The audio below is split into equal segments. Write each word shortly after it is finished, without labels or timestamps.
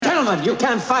gentlemen, you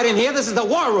can't fight in here. This is the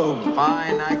war room.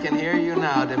 Fine, I can hear you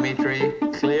now, Dimitri.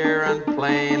 Clear and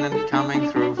plain and coming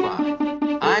through fine.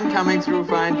 I'm coming through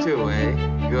fine too,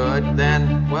 eh? Good.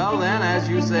 Then, as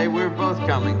you say, we're both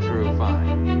coming through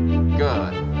fine.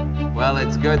 Good. Well,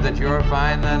 it's good that you're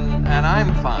fine then, and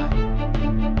I'm fine.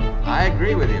 I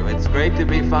agree with you. It's great to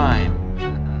be fine.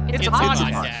 It's a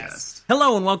podcast.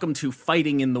 Hello and welcome to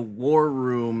Fighting in the War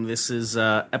Room. This is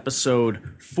episode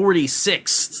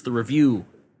 46. It's the review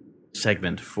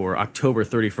segment for October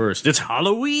 31st. It's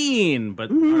Halloween, but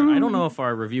I don't know if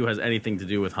our review has anything to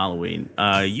do with Halloween.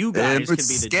 You guys can be the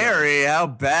scary how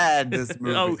bad this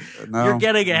movie No. You're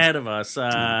getting ahead of us.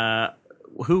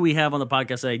 Who we have on the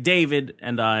podcast today, David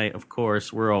and I, of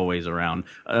course, we're always around.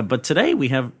 But today we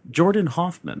have Jordan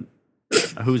Hoffman,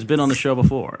 who's been on the show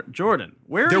before. Jordan,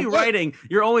 where are you writing?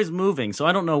 You're always moving, so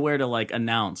I don't know where to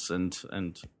announce and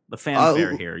the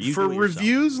fanfare here. You for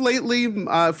reviews lately,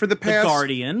 for the past, The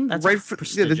Guardian, that's right,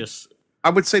 prestigious. I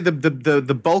would say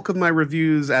the bulk of my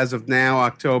reviews as of now,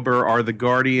 October, are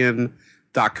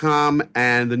theguardian.com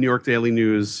and the New York Daily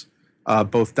News,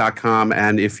 both .com.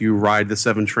 And if you ride the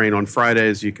 7 train on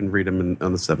Fridays, you can read them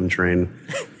on the 7 train.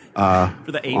 For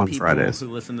the 8 people Fridays.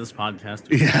 who listen to this podcast,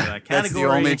 that's the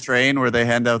only train where they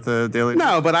hand out the daily.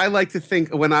 No, but I like to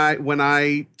think when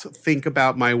I think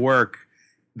about my work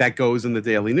that goes in the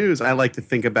Daily News, I like to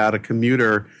think about a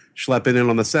commuter schlepping in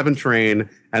on the 7 train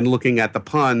and looking at the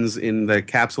puns in the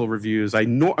capsule reviews. I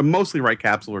mostly write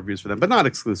capsule reviews for them, but not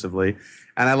exclusively.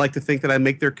 And I like to think that I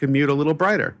make their commute a little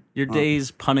brighter. Your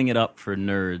days punning it up for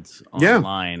nerds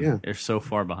online are so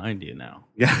far behind you now.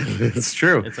 Yeah, it's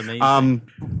true. It's amazing.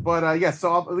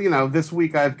 So this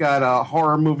week I've got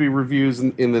horror movie reviews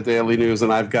in the Daily News,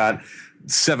 and I've got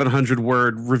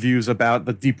 700-word reviews about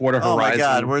the Deepwater Horizon. Oh my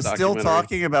God, we're still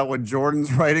talking about what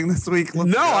Jordan's writing this week?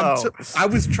 I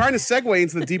was trying to segue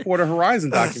into the Deepwater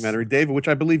Horizon documentary, David, which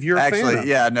I believe you're a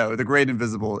fan of. The Great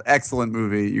Invisible, excellent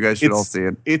movie. You guys should all see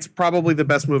it. It's probably the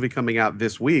best movie coming out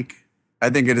this week.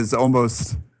 I think it is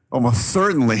almost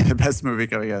certainly the best movie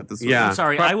coming out this week. I'm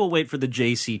sorry, I will wait for the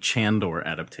J.C. Chandor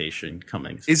adaptation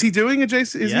coming. Is he doing a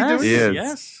J.C.?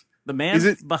 Yes. The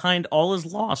man behind All Is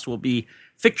Lost will be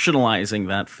fictionalizing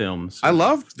that film. So. I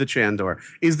love the Chandor.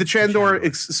 Is the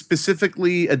Chandor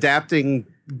specifically adapting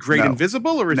Great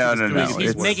Invisible, or is no?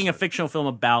 He's making a fictional film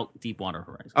about Deepwater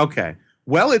Horizon. Okay.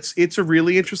 Well, it's a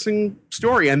really interesting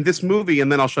story, and this movie,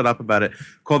 and then I'll shut up about it,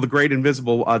 called The Great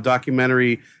Invisible, a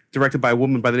documentary directed by a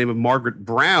woman by the name of Margaret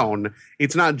Brown.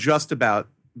 It's not just about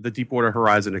the Deepwater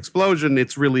Horizon explosion.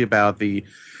 It's really about the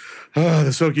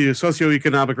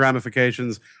socioeconomic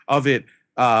ramifications of it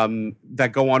that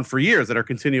go on for years, that are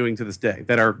continuing to this day,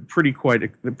 that are pretty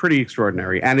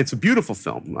extraordinary. And it's a beautiful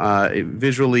film,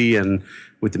 visually and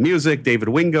with the music. David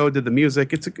Wingo did the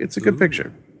music. It's a good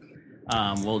picture.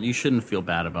 Well, you shouldn't feel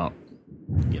bad about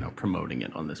promoting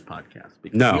it on this podcast,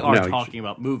 because we are talking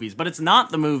about movies, but it's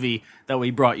not the movie that we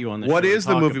brought you on the show. What is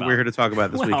the movie we're here to talk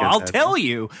about this weekend? I'll tell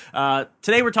you.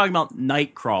 Today we're talking about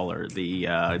Nightcrawler,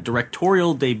 the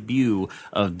directorial debut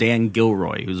of Dan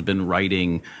Gilroy, who's been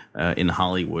writing in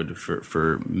Hollywood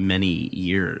for many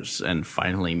years and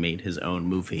finally made his own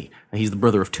movie. He's the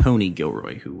brother of Tony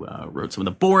Gilroy, who wrote some of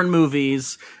the Bourne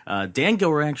movies. Dan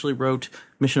Gilroy actually wrote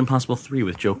Mission Impossible 3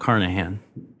 with Joe Carnahan.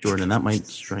 Jordan, that might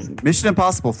strike. Mission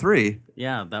Impossible 3?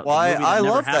 Yeah. I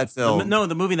love that film.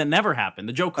 The movie that never happened.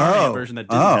 The Joe Carnahan version that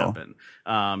didn't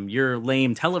happen. Your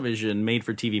lame television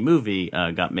made-for-TV movie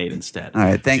got made instead. All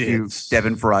right, thank you,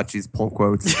 Devin Faraci's pull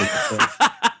quotes.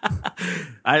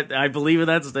 I believe in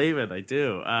that statement. I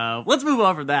do. Let's move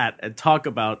on from that and talk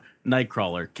about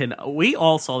Nightcrawler. We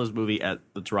all saw this movie at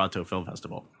the Toronto Film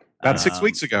Festival. About 6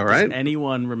 weeks ago, right? Does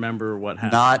anyone remember what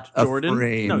happened? Not Jordan?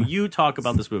 afraid. No, you talk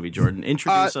about this movie, Jordan.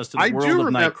 Introduce us to the world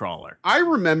of Nightcrawler. I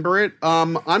remember it.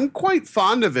 I'm quite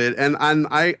fond of it, and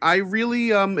I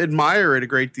really admire it a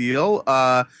great deal.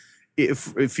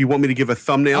 If you want me to give a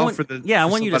thumbnail I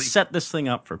want you to set this thing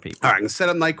up for people. All right, I'm gonna set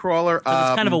up Nightcrawler. It's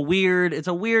kind of it's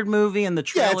a weird movie, and the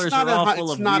trailers are all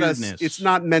full of weirdness. It's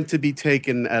not meant to be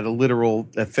taken at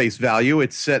face value.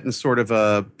 It's set in sort of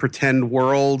a pretend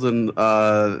world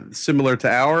and similar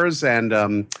to ours,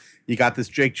 and you got this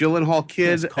Jake Gyllenhaal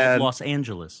kid. It's called Los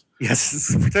Angeles. Yes,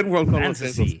 it's a pretend world called Fantasy.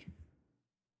 Los Angeles.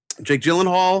 Jake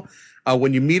Gyllenhaal,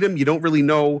 when you meet him, you don't really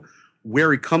know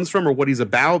where he comes from or what he's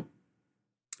about.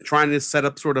 Trying to set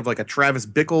up sort of like a Travis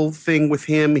Bickle thing with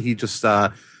him. He just,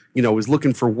 was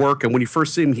looking for work. And when you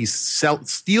first see him, he's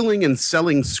stealing and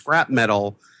selling scrap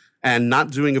metal and not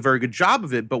doing a very good job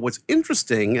of it. But what's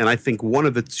interesting, and I think one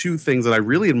of the two things that I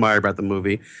really admire about the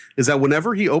movie, is that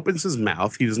whenever he opens his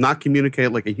mouth, he does not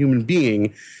communicate like a human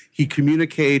being. He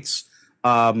communicates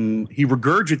he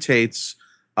regurgitates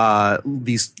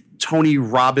these Tony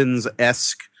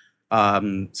Robbins-esque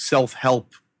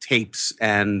self-help tapes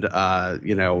and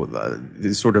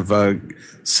these sort of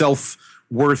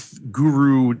self-worth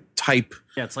guru type.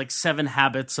 Yeah, it's like 7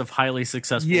 Habits of Highly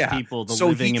Successful People, the So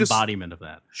he living just- embodiment of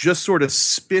that. Just sort of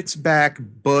spits back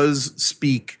buzz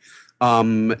speak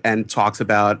and talks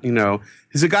about,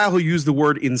 he's a guy who'll use the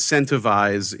word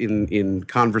incentivize in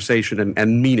conversation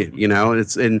and mean it,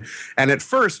 and at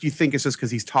first you think it's just because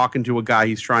he's talking to a guy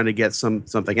he's trying to get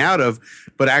something out of,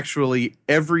 but actually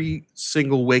every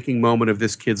single waking moment of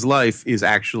this kid's life is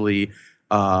actually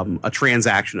a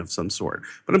transaction of some sort.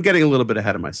 But I'm getting a little bit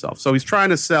ahead of myself. So he's trying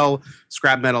to sell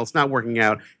scrap metal. It's not working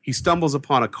out. He stumbles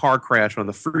upon a car crash on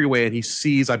the freeway and he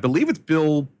sees, I believe it's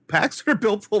Bill Paxton or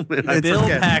Bill Pullman. Bill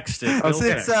Paxton.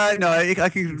 I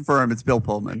can confirm it's Bill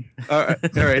Pullman. All right.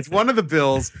 It's one of the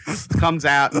Bills comes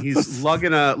out and he's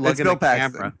lugging a Bill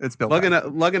Paxton. camera. It's Bill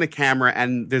lugging a camera,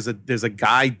 and there's a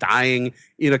guy dying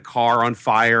in a car on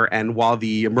fire. And while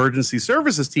the emergency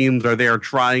services teams are there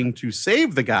trying to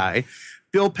save the guy,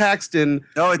 Bill Paxton.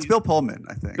 No, it's Bill Pullman,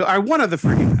 I think. One of the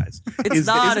freaking guys. It's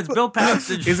not. It's Bill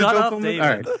Paxton. Is it Shut Bill up, Pullman?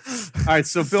 David. All right.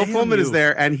 So Bill Damn Pullman is you.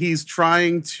 there, and he's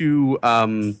trying to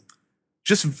he's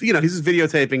just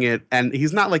videotaping it, and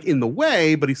he's not like in the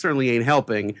way, but he certainly ain't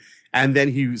helping. And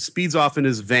then he speeds off in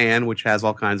his van, which has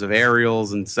all kinds of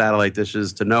aerials and satellite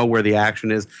dishes to know where the action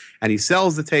is. And he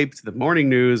sells the tape to the morning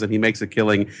news, and he makes a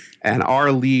killing. And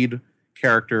our lead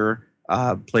character,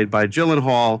 played by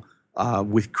Gyllenhaal,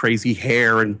 with crazy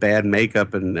hair and bad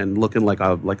makeup and looking like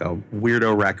a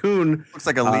weirdo raccoon. Looks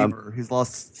like a lemur. He's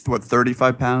lost,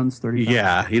 35 pounds? 30 pounds?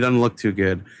 Yeah, he doesn't look too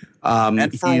good.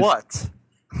 And for what?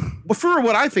 Well, for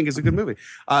what I think is a good movie.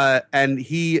 And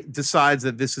he decides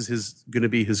that this is going to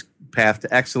be his path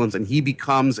to excellence, and he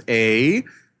becomes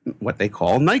what they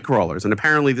call night crawlers. And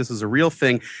apparently this is a real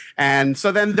thing. And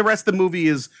so then the rest of the movie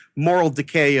is moral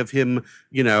decay of him,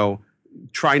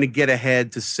 trying to get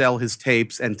ahead to sell his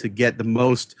tapes and to get the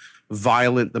most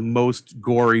violent, the most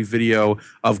gory video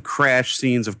of crash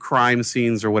scenes, of crime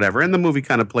scenes or whatever. And the movie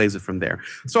kind of plays it from there.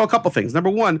 So a couple things. Number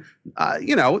one,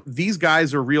 these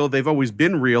guys are real. They've always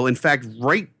been real. In fact,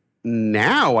 right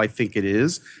now, I think it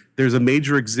is, there's a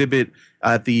major exhibit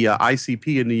at the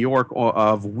ICP in New York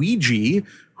of Ouija,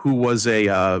 who was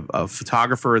a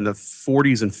photographer in the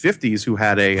 40s and 50s who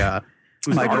had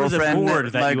My part of the board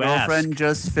girlfriend, that my you girlfriend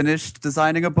just finished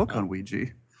designing a book on Ouija.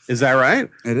 Is that right?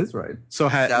 It is right. So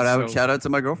Shout out to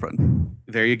my girlfriend.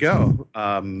 There you go.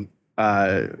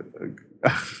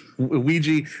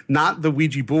 Ouija, not the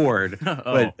Ouija board,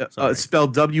 but sorry.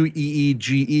 spelled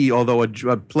WEEGE, although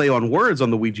a play on words on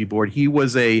the Ouija board. He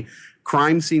was a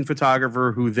crime scene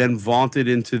photographer who then vaulted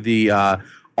into the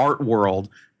art world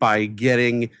by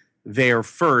getting there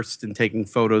first and taking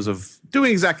photos of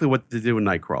doing exactly what they do in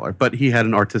Nightcrawler, but he had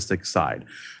an artistic side.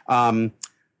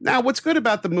 Now, what's good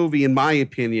about the movie, in my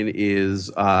opinion,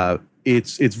 is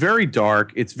it's very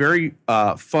dark. It's very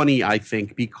funny, I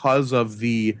think, because of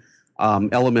the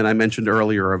element I mentioned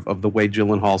earlier of the way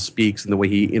Gyllenhaal speaks and the way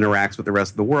he interacts with the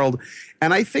rest of the world.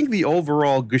 And I think the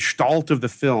overall gestalt of the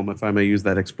film, if I may use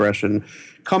that expression,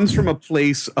 comes from a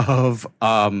place of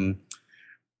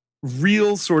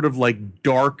real sort of like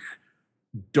dark,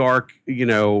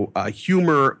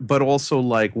 humor, but also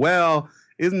like, well,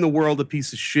 isn't the world a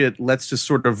piece of shit? Let's just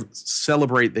sort of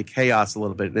celebrate the chaos a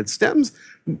little bit. And it stems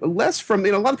less from,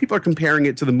 a lot of people are comparing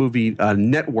it to the movie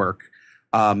Network,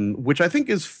 which I think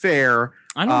is fair.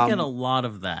 I don't get a lot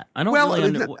of that. I don't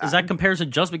is that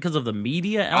comparison just because of the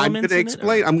media elements? I'm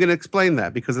going to explain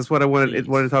that because that's what I wanted to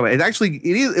talk about. It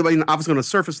is. I mean, obviously on a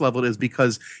surface level, it is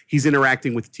because he's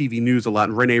interacting with TV news a lot.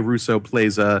 And Rene Russo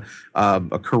plays a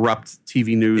corrupt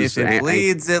TV news. If it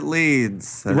bleeds, it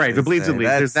leads. Right. If it bleeds, it leads.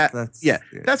 There's that.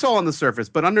 That's all on the surface.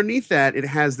 But underneath that, it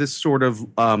has this sort of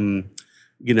party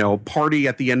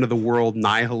at the end of the world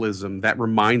nihilism that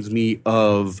reminds me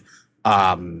of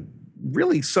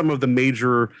really some of the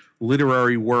major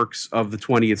literary works of the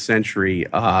 20th century.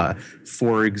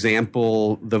 For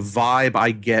example, the vibe I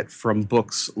get from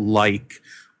books like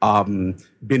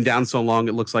Been Down So Long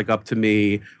It Looks Like Up to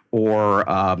Me, or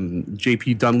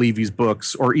J.P. Dunleavy's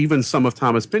books, or even some of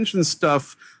Thomas Pynchon's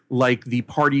stuff like the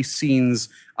party scenes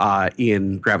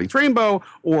in Gravity Rainbow,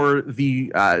 or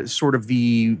the sort of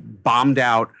the bombed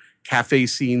out cafe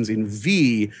scenes in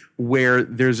V, where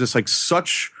there's this like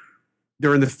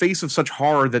they're in the face of such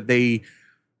horror that they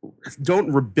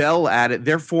don't rebel at it.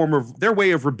 Their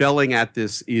way of rebelling at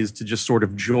this is to just sort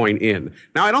of join in.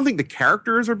 Now, I don't think the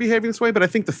characters are behaving this way, but I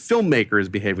think the filmmaker is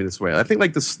behaving this way. I think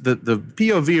like the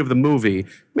POV of the movie,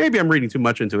 maybe I'm reading too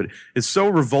much into it, is so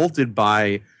revolted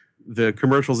by the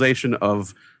commercialization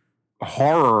of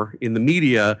horror in the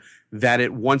media that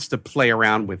it wants to play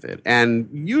around with it. And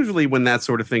usually when that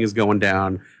sort of thing is going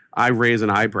down, I raise an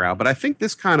eyebrow, but I think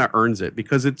this kind of earns it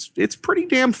because it's pretty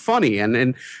damn funny.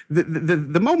 And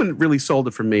the moment really sold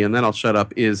it for me, and then I'll shut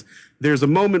up, is there's a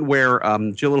moment where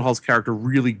Gyllenhaal's character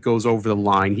really goes over the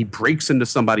line. He breaks into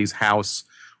somebody's house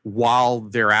while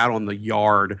they're out on the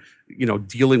yard,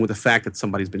 dealing with the fact that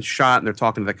somebody's been shot, and they're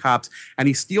talking to the cops. And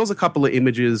he steals a couple of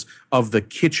images of the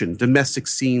kitchen, domestic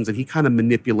scenes, and he kind of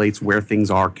manipulates where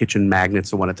things are, kitchen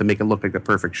magnets and whatnot, to make it look like the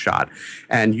perfect shot.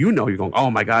 And you're going,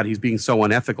 oh my God, he's being so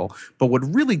unethical. But what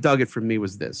really dug it for me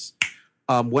was this.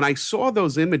 When I saw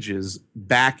those images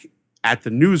back at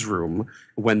the newsroom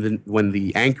when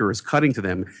the anchor is cutting to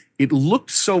them, it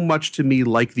looked so much to me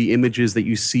like the images that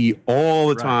you see all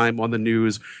the time on the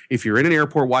news. If you're in an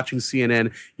airport watching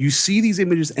CNN, you see these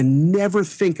images and never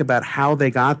think about how they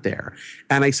got there.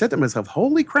 And I said to myself,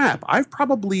 holy crap, I've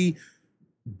probably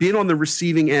been on the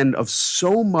receiving end of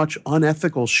so much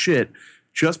unethical shit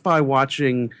just by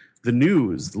watching the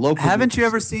news. Local Haven't news. you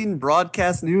ever seen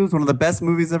Broadcast News, one of the best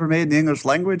movies ever made in the English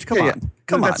language? Come on.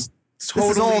 Come on. Totally,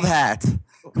 this is old hat.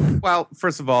 Well,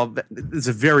 first of all, it's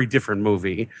a very different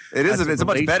movie. It is. It's a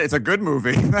much better. It's a good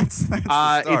movie. that's the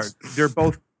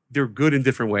start. They're good in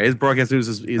different ways. Broadcast News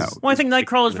is well, I think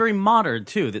Nightcrawler is very modern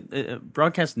too.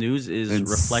 Broadcast News is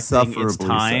reflecting its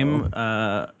time,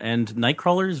 and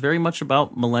Nightcrawler is very much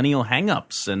about millennial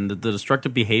hangups and the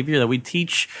destructive behavior that we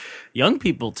teach young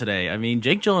people today. I mean,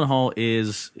 Jake Gyllenhaal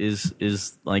is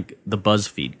like the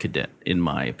BuzzFeed cadet, in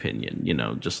my opinion.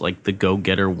 Just like the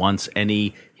go-getter wants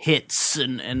any hits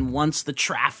and wants the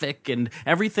traffic, and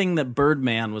everything that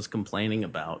Birdman was complaining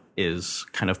about is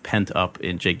kind of pent up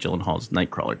in Jake Gyllenhaal's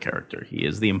Nightcrawler character. He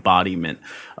is the embodiment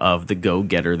of the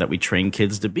go-getter that we train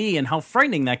kids to be, and how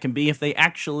frightening that can be if they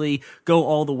actually go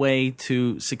all the way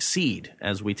to succeed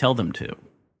as we tell them to.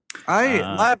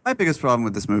 My biggest problem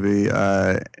with this movie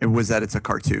was that it's a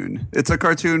cartoon. It's a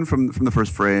cartoon from the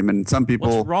first frame, and some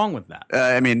people. What's wrong with that?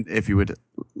 I mean, if you would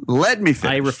let me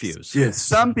finish. I refuse. Yes.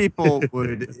 Some people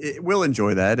will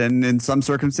enjoy that, and in some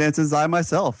circumstances, I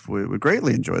myself would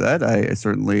greatly enjoy that. I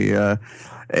certainly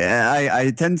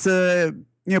I tend to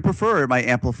prefer my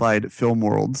amplified film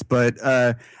worlds, but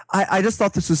I just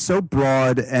thought this was so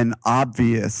broad and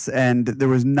obvious, and there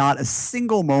was not a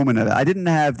single moment of it. I didn't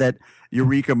have that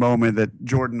eureka moment that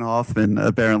Jordan Hoffman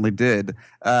apparently did,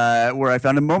 where I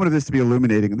found a moment of this to be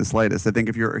illuminating in the slightest. I think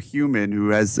if you're a human who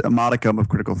has a modicum of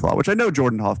critical thought, which I know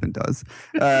Jordan Hoffman does,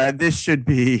 this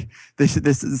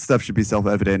stuff should be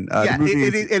self-evident.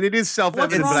 It is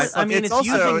self-evident. But I mean, it's also,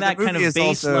 using that kind of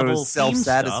base level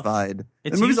self-satisfied.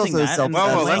 It's the movie's using also that.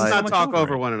 self-satisfied. Well, let's not talk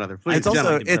over one another, please.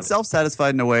 It's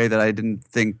self-satisfied in a way that I didn't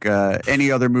think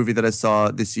any other movie that I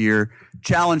saw this year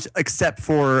challenged, except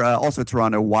for also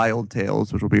Toronto Wild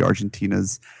Tales, which will be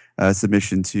Argentina's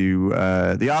submission to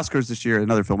the Oscars this year,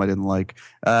 another film I didn't like.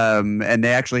 And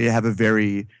they actually have a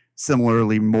very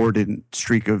similarly mordant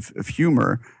streak of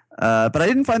humor. But I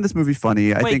didn't find this movie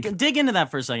funny. I think dig into that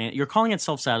for a second. You're calling it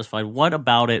self-satisfied. What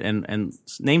about it? And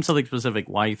name something specific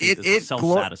why you think this is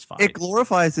self-satisfied. It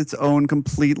glorifies its own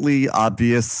completely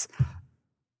obvious,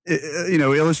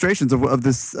 illustrations of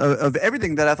this of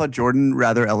everything that I thought Jordan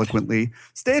rather eloquently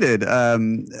stated.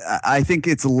 I think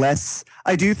it's less.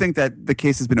 I do think that the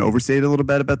case has been overstated a little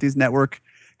bit about these network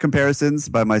comparisons,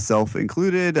 by myself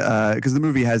included, because the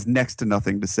movie has next to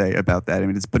nothing to say about that. I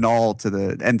mean, it's banal to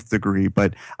the nth degree,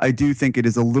 but I do think it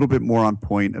is a little bit more on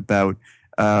point about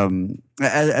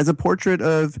as a portrait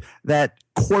of that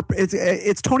corporate.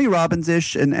 It's Tony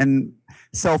Robbins-ish and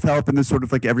self-help, and this sort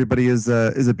of like everybody is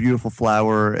a beautiful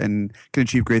flower and can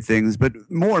achieve great things. But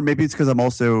more, maybe it's because I'm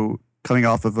also coming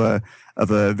off of a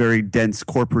very dense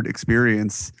corporate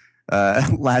experience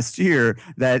last year,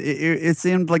 that it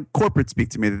seemed like corporate speak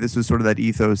to me, that this was sort of that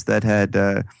ethos that had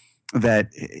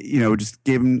just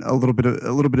gave him a little bit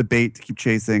of bait to keep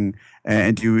chasing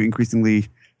and do increasingly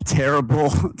terrible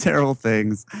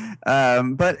things.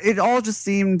 But it all just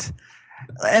seemed,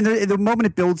 and the moment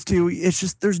it builds to, it's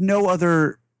just there's no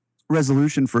other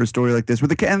resolution for a story like this. When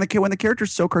the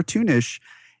character's so cartoonish,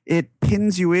 it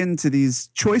pins you into these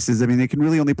choices. I mean, it can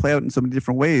really only play out in so many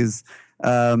different ways.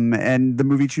 And the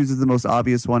movie chooses the most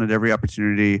obvious one at every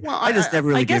opportunity. Well, I just never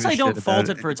really. I guess gave a I don't shit fault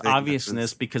about it for its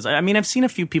obviousness, because I mean I've seen a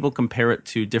few people compare it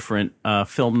to different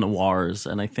film noirs,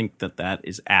 and I think that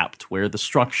is apt, where the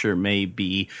structure may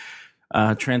be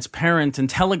transparent and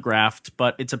telegraphed,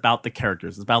 but it's about the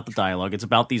characters, it's about the dialogue, it's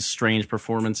about these strange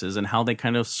performances and how they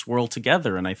kind of swirl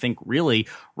together. And I think really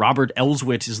Robert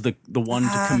Elswit is the one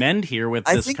to commend here with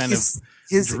this kind of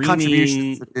his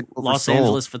dreamy Los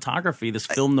Angeles photography, this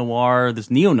film noir,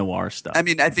 this neo-noir stuff. I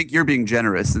mean, I think you're being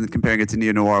generous in comparing it to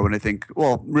neo-noir when I think,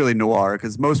 well, really noir,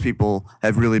 because most people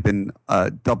have really been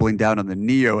doubling down on the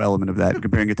neo element of that,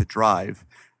 comparing it to Drive.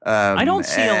 I don't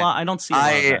see a lot. I don't see a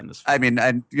lot of that in this film. I mean,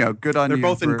 and good on They're you.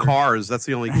 both in cars. That's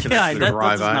the only connection Yeah, to that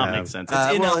Drive does not I make have. sense.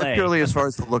 It's in well, LA. purely as far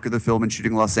as the look of the film and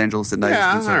shooting Los Angeles at night. Yeah,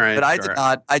 is concerned. all right, but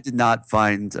sure. I did not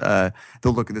find the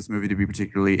look of this movie to be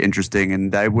particularly interesting,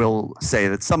 and I will say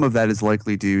that some of that is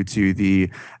likely due to the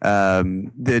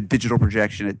digital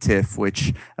projection at TIFF,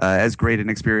 which, as great an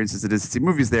experience as it is to see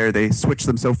movies there, they switch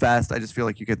them so fast. I just feel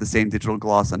like you get the same digital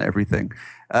gloss on everything,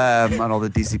 on all the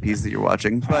DCPs that you're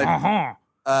watching, but.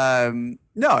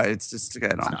 No, it's just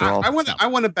again. I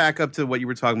want to back up to what you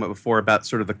were talking about before about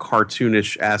sort of the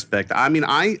cartoonish aspect. I mean,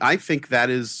 I think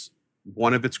that is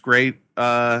one of its great,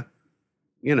 great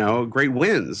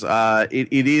wins.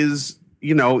 It is,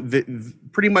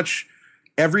 pretty much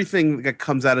everything that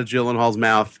comes out of Gyllenhaal's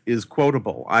mouth is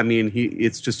quotable. I mean,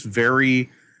 it's just very.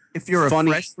 If you're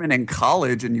funny. a freshman in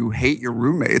college and you hate your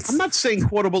roommates, I'm not saying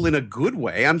quotable in a good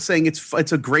way. I'm saying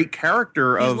it's a great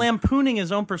character He's of lampooning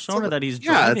his own persona that he's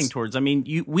yeah, driving towards. I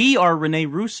mean, we are Rene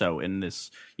Russo in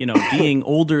this, being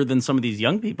older than some of these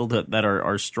young people that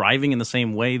are striving in the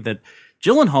same way that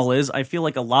Gyllenhaal is. I feel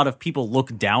like a lot of people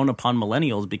look down upon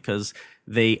millennials because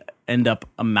they end up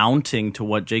amounting to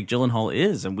what Jake Gyllenhaal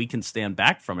is, and we can stand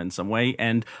back from it in some way.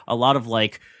 And a lot of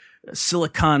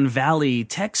Silicon Valley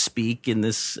tech speak in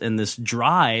this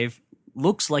Drive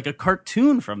looks like a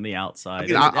cartoon from the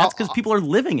outside. I mean, that's because people are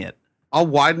living it. I'll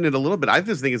widen it a little bit. I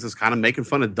just think it's just kind of making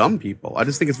fun of dumb people. I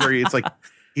just think it's like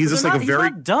he's just like he's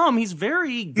not dumb. He's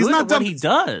very good not at dumb. what he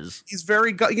does. He's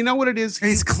very you know what it is?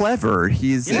 he's clever.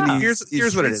 Here's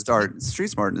what it is. Street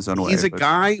smart in his own way. He's a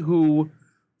guy who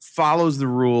follows the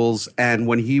rules, and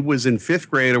when he was in 5th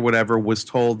grade or whatever, was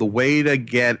told the way to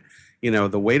get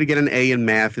an A in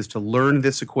math is to learn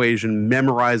this equation,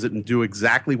 memorize it, and do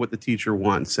exactly what the teacher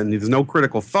wants. And there's no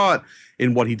critical thought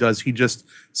in what he does. He just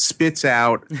spits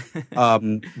out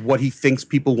what he thinks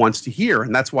people wants to hear.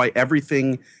 And that's why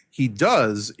everything he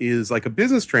does is like a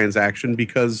business transaction,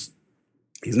 because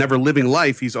he's never living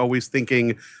life. He's always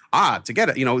thinking, to get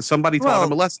it, somebody taught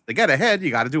him a lesson. To get ahead, you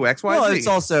got to do X, Y, Z. It's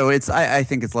also, I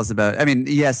think it's less about, I mean,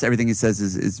 yes, everything he says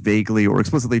is vaguely or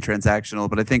explicitly transactional,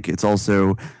 but I think it's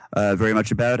also very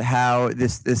much about how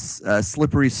this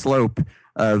slippery slope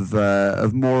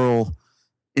of moral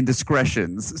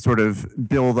indiscretions sort of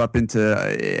build up into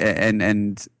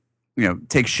and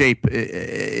take shape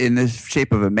in the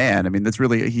shape of a man. I mean, that's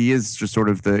really, he is just sort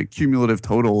of the cumulative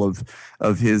total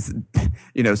of his,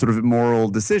 sort of moral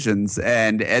decisions,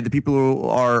 and the people who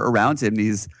are around him,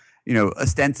 these,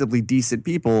 ostensibly decent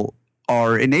people,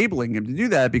 are enabling him to do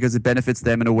that because it benefits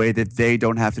them in a way that they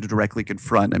don't have to directly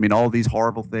confront. I mean, all these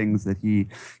horrible things that he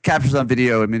captures on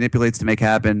video and manipulates to make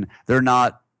happen,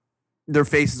 their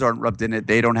faces aren't rubbed in it.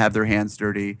 They don't have their hands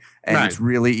dirty, and Right. it's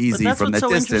really easy from that so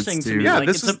distance interesting to me. Yeah, Like,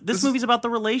 this movie's about the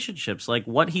relationships. Like,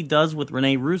 what he does with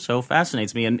Rene Russo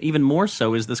fascinates me, and even more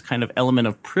so is this kind of element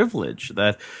of privilege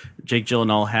that Jake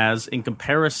Gyllenhaal has in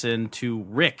comparison to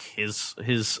Rick, his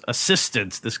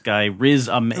assistant, this guy Riz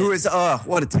Ahmed. who is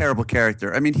what a terrible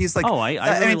character. I mean, he's like,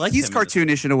 I really like he's him.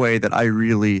 cartoonish in a way that I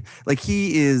really like.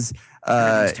 He is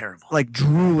Everything's terrible. like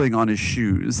drooling on his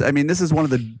shoes. I mean, this is one of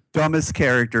the dumbest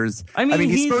characters. I mean,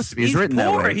 he's supposed to be. He's written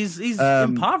poor. that way. He's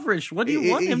impoverished. What do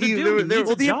you want him to do? He needs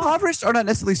Well, a the job. impoverished are not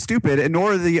necessarily stupid, and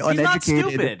nor are the uneducated. not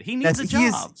stupid. He needs a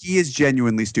job. He is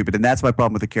genuinely stupid, and that's my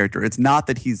problem with the character. It's not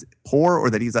that he's poor or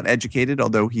that he's uneducated,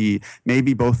 although he may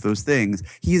be both those things.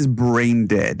 He is brain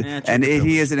dead, and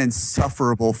he is an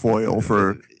insufferable foil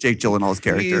for Jake Gyllenhaal's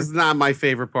character. He's not my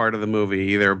favorite part of the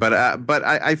movie either. But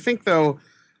I think though,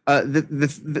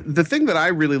 the thing that I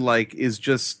really like is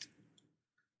just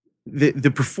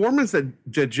the performance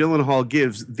that Gyllenhaal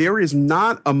gives. There is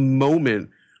not a moment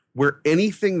where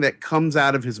anything that comes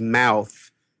out of his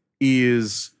mouth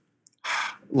is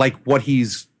like what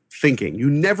he's thinking.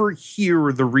 You never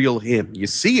hear the real him. You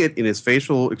see it in his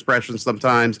facial expressions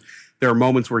sometimes. There are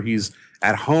moments where he's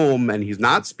at home and he's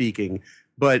not speaking.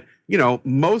 But,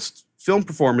 most film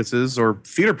performances or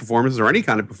theater performances or any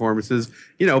kind of performances,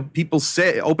 people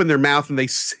open their mouth and they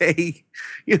say,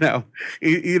 you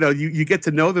get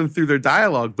to know them through their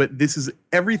dialogue. But this is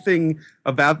everything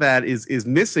about that is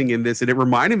missing in this. And it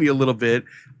reminded me a little bit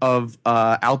of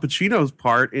Al Pacino's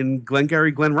part in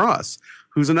Glengarry Glen Ross,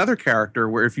 who's another character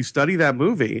where if you study that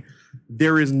movie,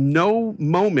 there is no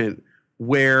moment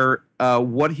where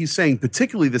what he's saying,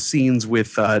 particularly the scenes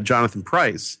with Jonathan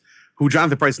Pryce, who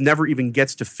Jonathan Pryce never even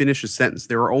gets to finish a sentence.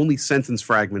 There are only sentence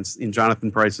fragments in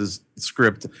Jonathan Pryce's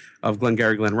script of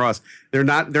Glengarry Glen Ross. They're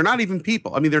not even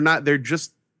people. I mean, they're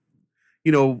just,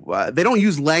 they don't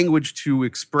use language to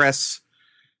express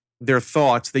their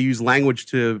thoughts. They use language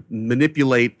to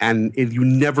manipulate, and you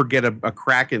never get a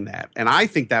crack in that. And I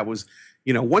think that was,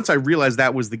 once I realized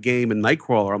that was the game in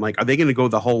Nightcrawler, I'm like, are they going to go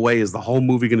the whole way? Is the whole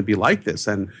movie going to be like this?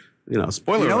 And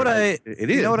spoiler alert, it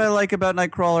is. You know what I like about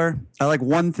Nightcrawler? I like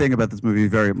one thing about this movie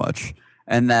very much,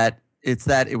 and that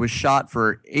it was shot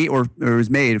for it was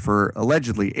made for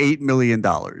allegedly $8 million.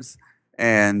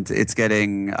 And it's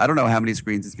getting, I don't know how many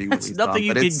screens it's being released on,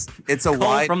 but it's a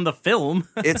wide from the film.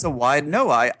 It's a wide, no,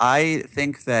 I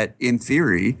think that in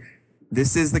theory,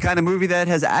 this is the kind of movie that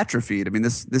has atrophied. I mean,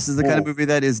 this is the kind of movie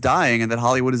that is dying and that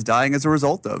Hollywood is dying as a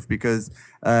result of, because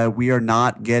we are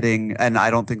not getting, and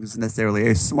I don't think this is necessarily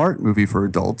a smart movie for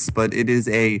adults, but it is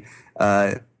a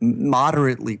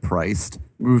moderately priced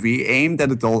movie aimed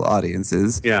at adult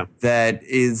audiences. Yeah. That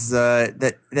is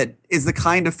that is the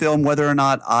kind of film, whether or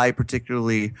not I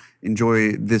particularly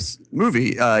enjoy this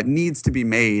movie, needs to be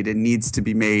made and needs to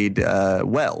be made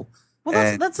well.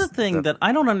 Well, that's the thing that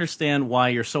I don't understand, why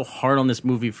you're so hard on this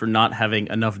movie for not having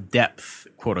enough depth,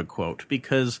 quote unquote,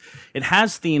 because it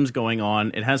has themes going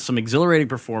on. It has some exhilarating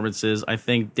performances. I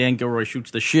think Dan Gilroy shoots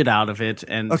the shit out of it.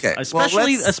 And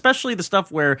especially the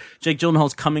stuff where Jake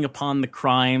Gyllenhaal's coming upon the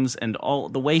crimes and all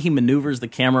the way he maneuvers the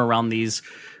camera around these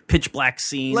pitch black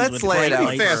scenes. Let's lay it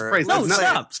out. No,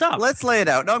 stop. Let's lay it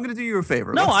out. No, I'm going to do you a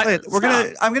favor. No, we're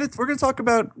going to talk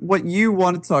about what you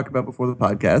wanted to talk about before the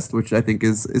podcast, which I think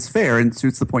is fair and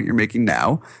suits the point you're making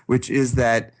now, which is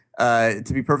that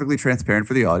to be perfectly transparent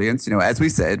for the audience, as we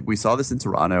said, we saw this in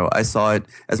Toronto. I saw it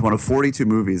as one of 42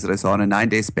 movies that I saw in a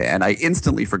 9-day span. I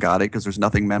instantly forgot it because there's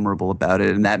nothing memorable about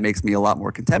it, and that makes me a lot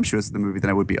more contemptuous of the movie than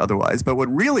I would be otherwise. But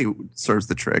what really serves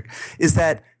the trick is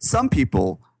that some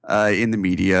people in the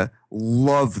media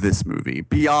love this movie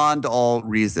beyond all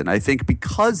reason. I think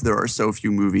because there are so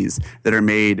few movies that are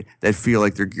made that feel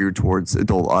like they're geared towards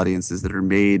adult audiences, that are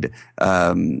made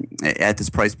at this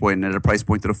price point and at a price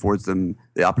point that affords them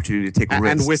the opportunity to take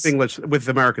risks. And with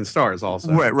American stars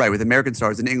also. Right, with American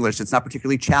stars in English. It's not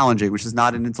particularly challenging, which is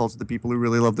not an insult to the people who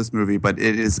really love this movie, but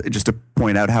it is just to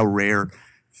point out how rare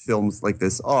films like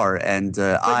this are, and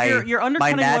you're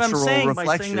undercutting what I'm saying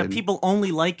by saying that people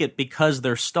only like it because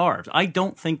they're starved. I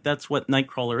don't think that's what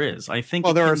Nightcrawler is. I think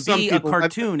it can be a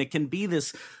cartoon. It can be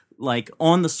this like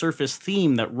on the surface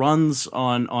theme that runs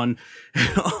on on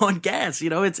gas.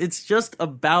 It's just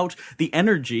about the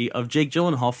energy of Jake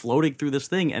Gyllenhaal floating through this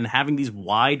thing and having these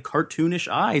wide cartoonish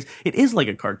eyes. It is like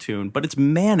a cartoon, but it's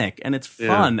manic and it's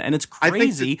fun and it's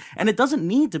crazy, and it doesn't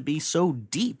need to be so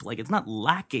deep. Like, it's not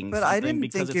lacking something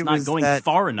because it's not going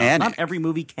far enough. Manic. Not every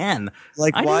movie can.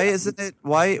 Like, why isn't it?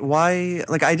 Why?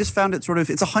 Like, I just found it sort of.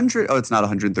 It's 100. Oh, it's not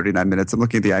 139 minutes. I'm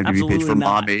looking at the IMDb page for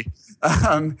Mommy.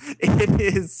 It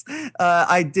is.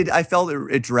 I felt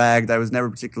it dragged. I was never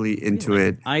particularly into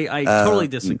it. I totally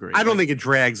disagree. I don't think it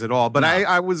drags at all. But no.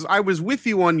 I was with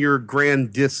you on your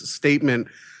grand diss statement,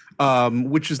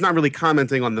 which is not really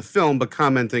commenting on the film, but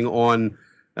commenting on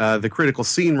the critical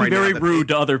scene right now. Very rude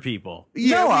to other people.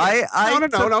 Yeah,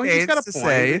 no. He's got a point.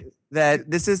 Say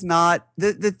that this is not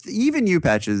even you,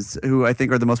 Patches, who I think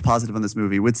are the most positive on this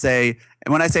movie, would say.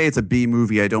 And when I say it's a B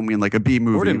movie, I don't mean like a B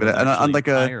movie, but on like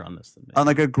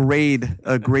a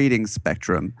grading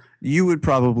spectrum, you would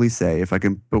probably say, if I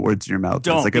can put words in your mouth,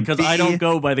 don't, it's like because I don't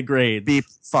go by the grade. B,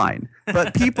 fine,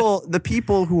 but the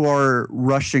people who are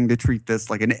rushing to treat this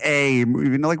like an A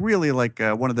movie, like really like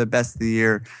one of the best of the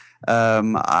year.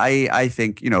 I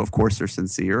think, of course they're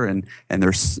sincere and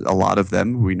there's a lot of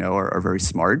them who we know are very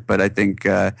smart, but I think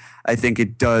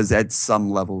it does at some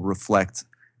level reflect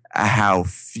how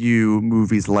few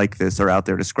movies like this are out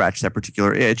there to scratch that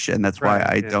particular itch. And that's why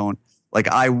I don't like,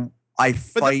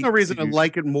 but that's no reason to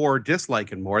like it more or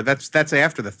dislike it more. That's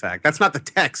after the fact. That's not the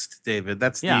text, David.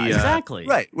 That's exactly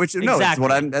right. Which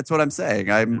exactly. That's what I'm saying.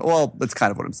 That's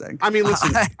kind of what I'm saying. I mean,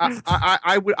 listen,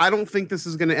 I don't think this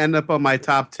is going to end up on my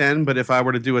top 10, but if I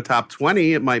were to do a top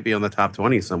 20, it might be on the top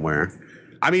 20 somewhere.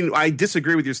 I mean, I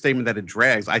disagree with your statement that it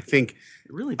drags. I think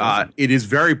it really doesn't. It is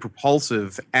very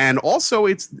propulsive, and also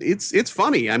it's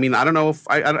funny. I mean, I don't know if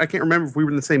I can't remember if we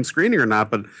were in the same screening or not,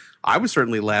 but I was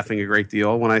certainly laughing a great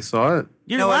deal when I saw it.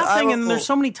 You're No, I laughing, will- and there's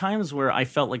so many times where I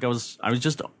felt like I was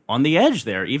just on the edge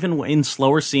there. Even in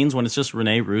slower scenes when it's just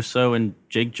Rene Russo and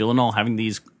Jake Gyllenhaal having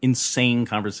these insane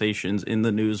conversations in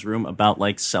the newsroom about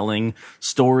like selling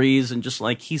stories and just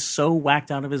like he's so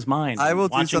whacked out of his mind. I will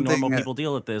do watching something- normal people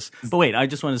deal with this. But wait, I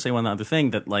just want to say one other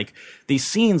thing that like these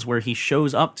scenes where he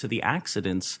shows up to the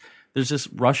accidents. There's this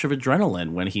rush of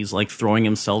adrenaline when he's like throwing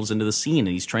himself into the scene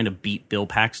and he's trying to beat Bill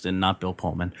Paxton, not Bill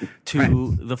Pullman,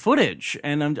 to the footage.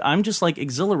 And I'm just like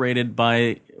exhilarated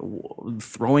by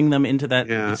throwing them into that.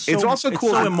 Yeah. so- It's also cool.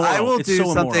 so immoral. I will It's do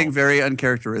so something immoral. very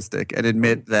uncharacteristic and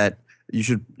admit that you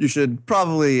should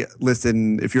probably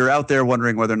listen if you're out there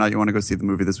wondering whether or not you want to go see the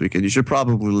movie this weekend. You should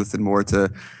probably listen more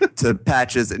to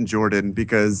Patches and Jordan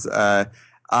because I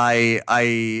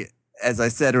as I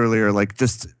said earlier, like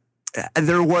just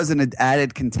there was an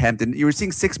added contempt, and you were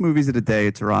seeing 6 movies in a day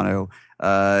at Toronto.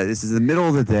 This is the middle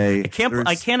of the day. I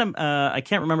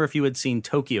can't remember if you had seen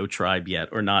Tokyo Tribe yet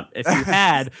or not. If you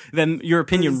had, then your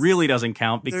opinion really doesn't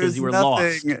count because There's you were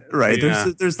lost. nothing- Right.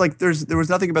 Yeah. There was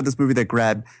nothing about this movie that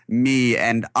grabbed me,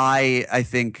 and I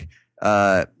think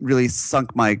really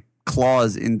sunk my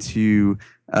claws into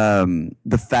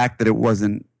the fact that it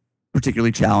wasn't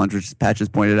particularly challenged, which Patches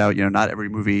pointed out. Not every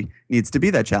movie needs to be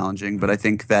that challenging, but I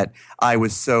think that I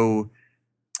was so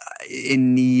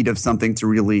in need of something to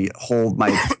really hold my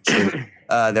attention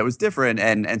that was different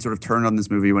and sort of turn on this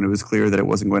movie when it was clear that it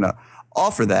wasn't going to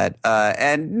offer that.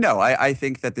 And no, I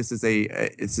think that this is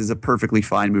a perfectly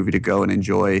fine movie to go and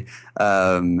enjoy.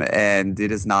 And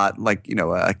it is not like,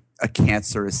 a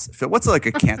cancerous film. What's like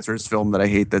a cancerous film that I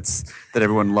hate that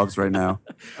everyone loves right now?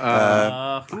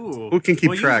 Who can keep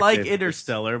well, track, you like David?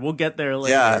 Interstellar. We'll get there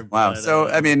later. Yeah. Wow. but, So,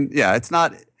 I mean, yeah, it's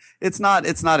not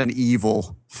an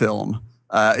evil film.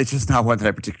 It's just not one that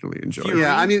I particularly enjoy.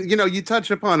 Yeah, I mean, you touch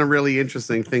upon a really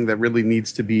interesting thing that really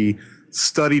needs to be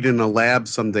studied in a lab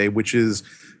someday, which is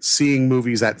seeing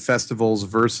movies at festivals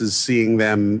versus seeing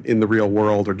them in the real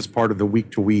world or just part of the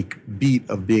week-to-week beat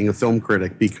of being a film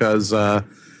critic. Because,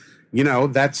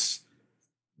 that's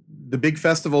the big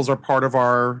festivals are part of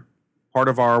our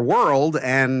world,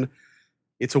 and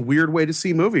it's a weird way to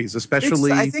see movies,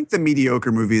 especially. I think the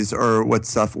mediocre movies are what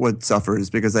suffers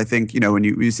because I think when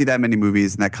you see that many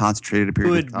movies in that concentrated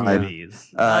period good of time, movies.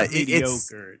 Not it's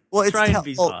mediocre. well, it's Try and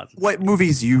be positive. what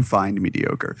movies you find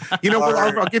mediocre.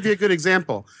 I'll give you a good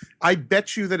example. I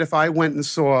bet you that if I went and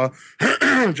saw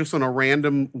just on a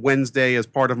random Wednesday as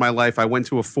part of my life, I went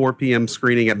to a 4 p.m.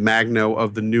 screening at Magno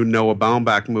of the new Noah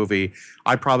Baumbach movie,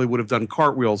 I probably would have done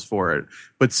cartwheels for it.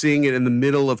 But seeing it in the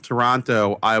middle of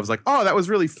Toronto, I was like, oh, that was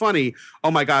really funny.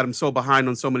 Oh my God, I'm so behind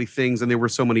on so many things. And there were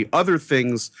so many other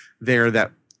things there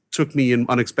that took me in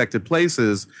unexpected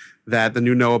places that the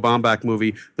new Noah Baumbach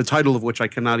movie, the title of which I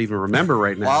cannot even remember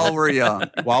right now. While we're young.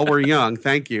 While We're Young,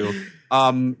 thank you,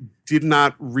 did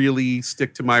not really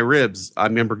stick to my ribs. I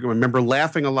remember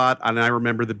laughing a lot, and I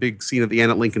remember the big scene at the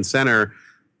end at Lincoln Center.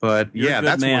 But You're a good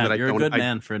that's man. one that I You're don't. a good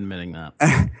man for admitting that.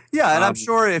 Yeah, and I'm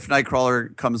sure if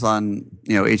Nightcrawler comes on,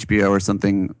 HBO or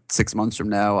something 6 months from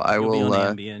now, I You'll will.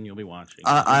 be on Ambien. You'll be watching.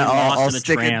 I'll Lost in a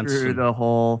stick it trance through and- the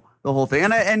whole thing.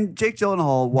 And Jake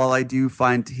Gyllenhaal, while I do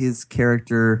find his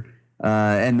character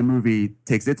and the movie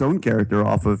takes its own character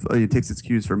off of, it takes its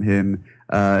cues from him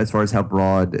as far as how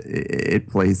broad it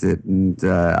plays it, and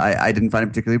I didn't find it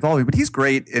particularly evolving. But he's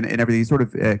great in everything. He's sort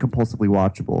of compulsively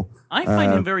watchable. I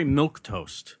find him very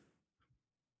milquetoast.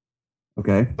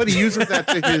 Okay. But he uses that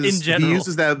to his. In general. He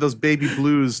uses those baby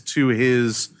blues to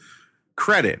his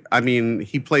credit. I mean,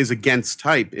 he plays against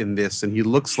type in this, and he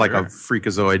looks like a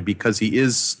freakazoid because he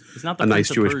is He's not the a nice Prince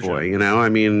of Jewish Persia. boy. I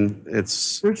mean,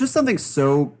 it's. There's just something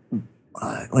so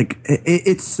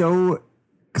it's so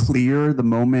clear the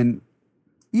moment,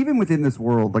 even within this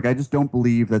world. Like, I just don't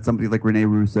believe that somebody like Rene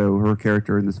Russo, her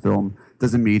character in this film,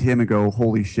 doesn't meet him and go,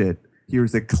 holy shit,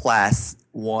 here's a class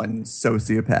 1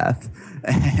 sociopath.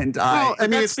 And Well, I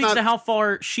mean, that it's speaks not. to how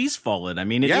far she's fallen. I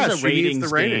mean, it Yeah, is a she needs ratings the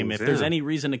ratings, game. If there's yeah. any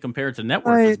reason to compare it to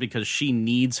Network, Right. it's because she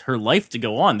needs her life to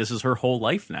go on. This is her whole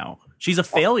life now. She's a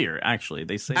failure, actually.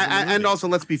 They say. in the And movie. also,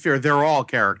 let's be fair, they're all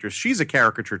characters. She's a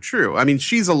caricature, true. I mean,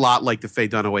 she's a lot like the Faye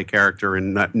Dunaway character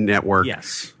in Network.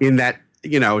 yes. In that,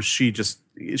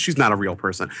 she's not a real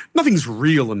person. Nothing's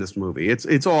real in this movie.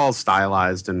 It's all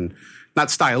stylized and not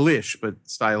stylish, but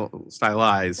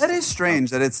stylized. that is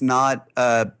strange that it's not,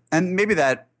 and maybe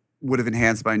that would have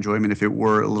enhanced my enjoyment if it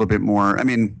were a little bit more. I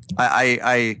mean,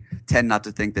 I tend not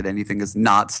to think that anything is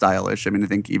not stylish. I mean, I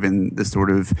think even this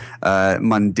sort of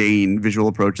mundane visual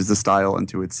approach is a style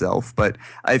unto itself. But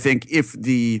I think if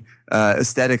the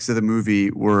aesthetics of the movie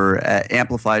were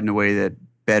amplified in a way that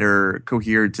better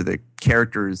cohered to the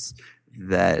characters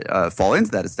fall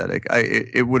into that aesthetic.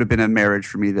 It would have been a marriage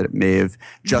for me that it may have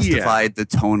justified the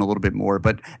tone a little bit more.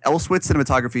 But Elswit's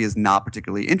cinematography is not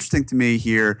particularly interesting to me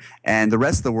here, and the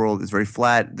rest of the world is very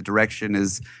flat. The direction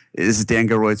is Dan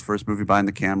Gilroy's first movie behind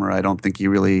the camera. I don't think he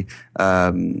really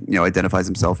identifies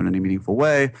himself in any meaningful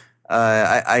way.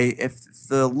 If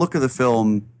the look of the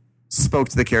film spoke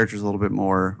to the characters a little bit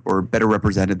more or better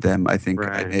represented them, I think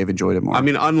I may have enjoyed it more. I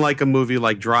mean, unlike a movie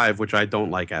like Drive, which I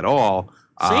don't like at all.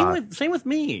 Same with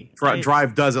me.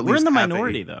 Drive does at least. We're in the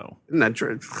minority, though.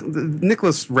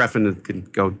 Nicholas Refn can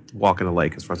go walk in a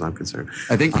lake, as far as I'm concerned.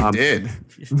 I think he did.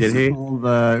 Did he? It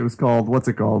was called. What's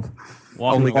it called?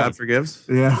 Only God Forgives.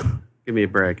 Yeah. Give me a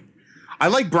break. I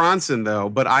like Bronson, though,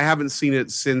 but I haven't seen it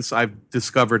since I've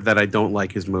discovered that I don't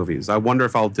like his movies. I wonder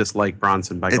if I'll dislike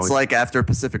Bronson by going... It's like after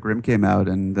Pacific Rim came out,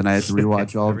 and then I had to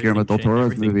rewatch all of Guillermo del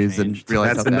Toro's movies and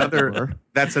realize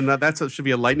that should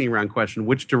be a lightning round question.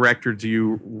 Which director do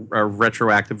you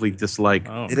retroactively dislike?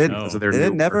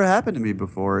 It never happened to me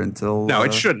before until... No,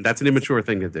 it shouldn't. That's an immature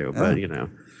thing to do, but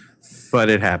But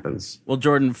it happens. Well,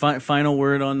 Jordan, final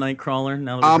word on Nightcrawler.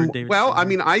 Now that we've heard David. Well, I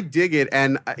mean, I dig it,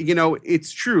 and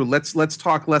it's true. Let's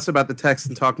talk less about the text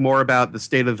and talk more about the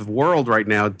state of the world right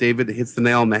now. David hits the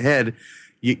nail on the head.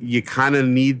 You kind of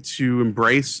need to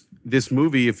embrace this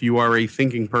movie if you are a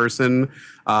thinking person.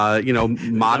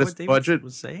 Modest budget.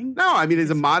 Was saying? No, I mean it's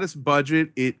a modest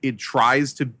budget. It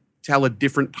tries to tell a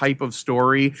different type of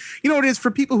story. It is for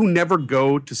people who never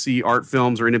go to see art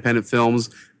films or independent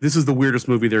films. This is the weirdest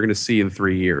movie they're going to see in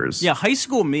 3 years. Yeah, high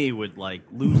school me would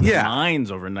lose their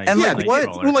minds overnight. And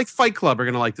people like Fight Club are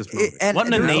going to like this movie. What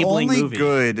an enabling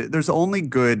movie! There's only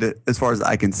good, as far as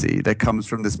I can see, that comes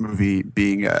from this movie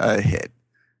being a hit.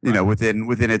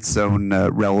 Within its own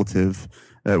relative.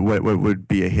 What would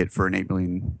be a hit for an $8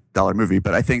 million movie.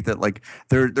 But I think that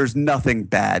there's nothing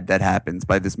bad that happens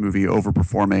by this movie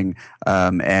overperforming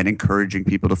and encouraging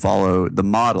people to follow the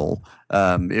model,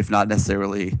 if not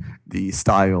necessarily the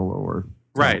style or...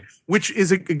 Right, which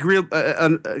is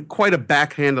quite a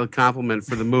backhanded compliment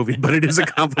for the movie, but it is a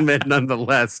compliment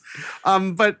nonetheless.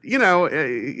 But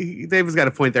David's got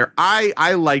a point there.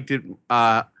 I liked it.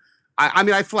 I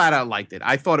flat out liked it.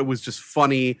 I thought it was just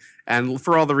funny, and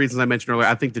for all the reasons I mentioned earlier,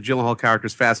 I think the Gyllenhaal character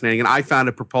is fascinating, and I found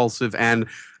it propulsive and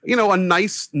a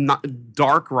nice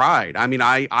dark ride. I mean,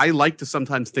 I like to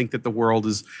sometimes think that the world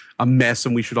is a mess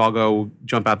and we should all go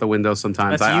jump out the window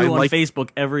sometimes. That's you on Facebook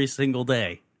every single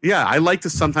day. Yeah, I like to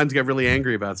sometimes get really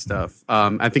angry about stuff.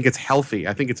 I think it's healthy.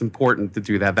 I think it's important to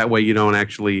do that. That way you don't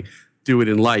actually do it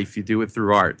in life. You do it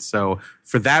through art. So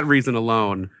for that reason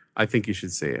alone, I think you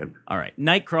should see it. All right.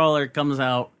 Nightcrawler comes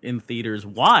out in theaters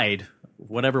wide,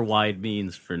 whatever wide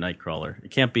means for Nightcrawler.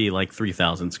 It can't be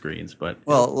 3,000 screens, but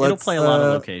it'll play a lot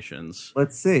of locations.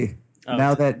 Let's see.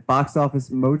 Now that Box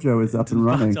Office Mojo is up and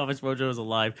running. Box Office Mojo is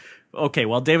alive. Okay,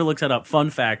 while David looks that up, fun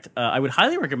fact, I would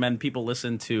highly recommend people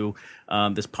listen to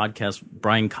this podcast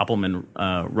Brian Koppelman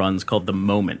runs called The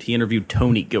Moment. He interviewed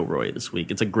Tony Gilroy this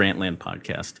week. It's a Grantland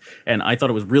podcast. And I thought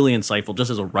it was really insightful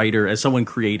just as a writer, as someone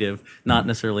creative, not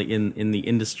necessarily in the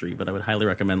industry, but I would highly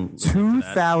recommend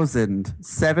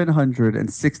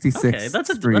 2,766 Okay, that's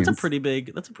a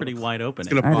pretty wide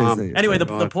opening. Anyway,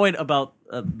 the point about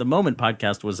The Moment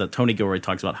podcast was that Tony Gilroy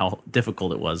talks about how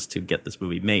difficult it was to get this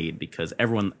movie made because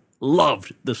everyone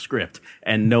loved the script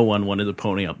and no one wanted to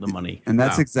pony up the money. And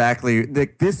that's exactly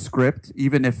this script,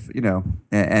 even if,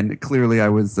 and clearly I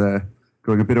was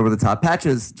going a bit over the top.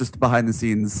 Patches, just behind the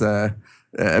scenes a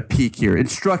peek here,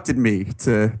 instructed me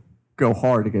to go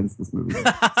hard against this movie.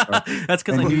 That's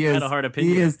because I knew you had a hard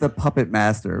opinion. He is the puppet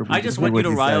master. I just want you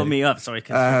to rile me up so I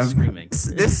can start screaming.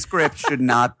 This script should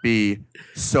not be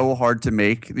so hard to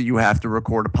make that you have to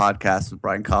record a podcast with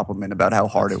Brian Koppelman about how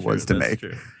hard it was to make.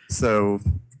 True. So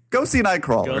go see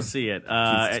Nightcrawler. Go see it.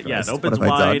 It opens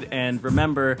wide. And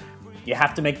remember, you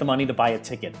have to make the money to buy a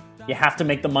ticket. You have to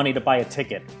make the money to buy a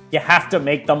ticket. You have to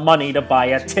make the money to buy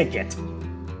a ticket.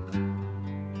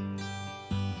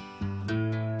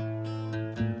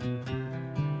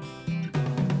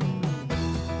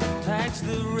 Tax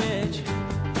the rich,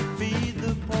 feed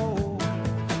the poor,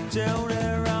 till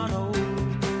there are no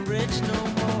rich no more.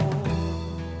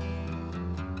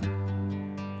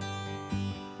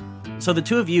 So the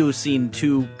two of you have seen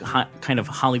two kind of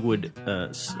Hollywood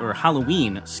or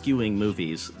Halloween skewing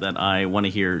movies that I want to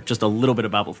hear just a little bit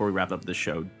about before we wrap up this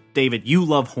show. David, you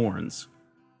love horns.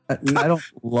 I don't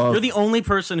love... You're the only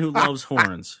person who loves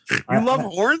horns. You love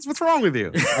horns? What's wrong with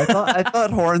you? I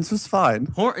thought horns was fine.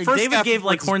 David gave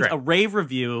horns a rave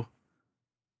review.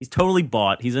 He's totally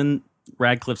bought. He's in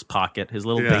Radcliffe's pocket, his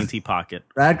little dainty pocket.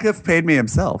 Radcliffe paid me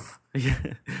himself.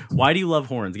 Why do you love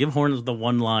horns? Give horns the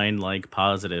one line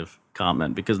positive.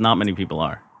 comment because not many people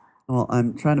are. Well,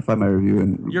 I'm trying to find my review,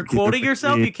 and You're quoting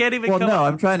yourself. You can't even. Well, come no,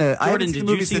 up. I'm trying to. I haven't Jordan, seen did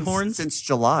the you movie see Horns? since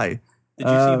July. Did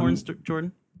you see Horns,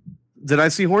 Jordan? Did I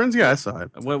see Horns? Yeah, I saw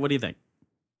it. What do you think?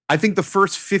 I think the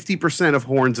first 50% of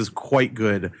Horns is quite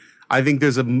good. I think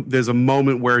there's a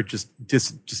moment where it just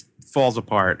falls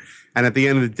apart, and at the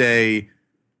end of the day,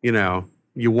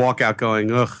 you walk out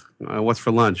going, "Ugh, what's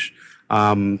for lunch?"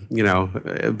 But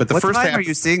the What first time half, are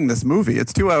you seeing this movie?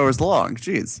 It's 2 hours long.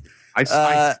 Jeez. I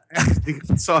think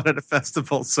I saw it at a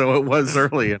festival, so it was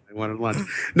early, and I wanted lunch.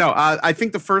 No, I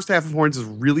think the first half of Horns is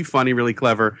really funny, really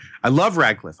clever. I love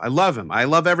Radcliffe. I love him. I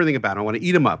love everything about him. I want to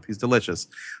eat him up. He's delicious.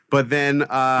 But then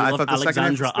I thought the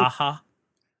second half. Aha.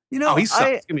 He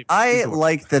sucks. I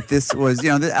like that this was,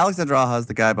 Alexandra Aja is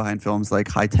the guy behind films like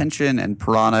High Tension and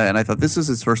Piranha, and I thought this was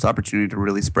his first opportunity to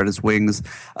really spread his wings.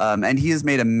 And he has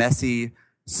made a messy,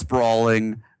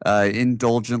 sprawling,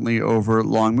 indulgently over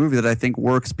long movie that I think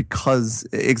works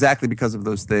exactly because of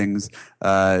those things.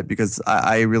 Because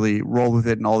I really roll with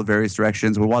it in all the various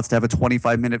directions. We wants to have a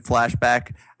 25-minute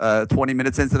flashback 20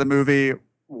 minutes into the movie.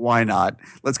 Why not?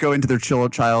 Let's go into their chill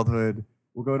childhood.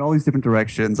 We'll go in all these different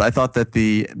directions. I thought that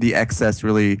the excess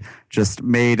really just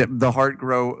made the heart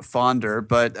grow fonder.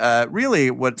 But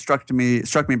really, what struck me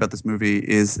about this movie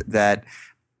is that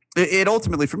it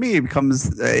ultimately, for me, becomes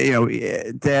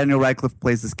Daniel Radcliffe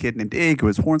plays this kid named Ig, who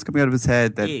has horns coming out of his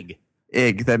head.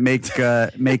 Ig that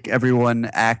make everyone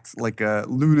act like a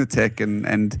lunatic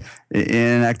and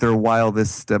enact their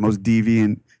wildest, most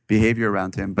deviant behavior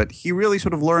around him. But he really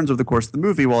sort of learns over the course of the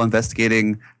movie, while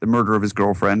investigating the murder of his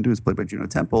girlfriend, who's played by Juno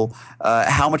Temple,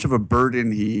 how much of a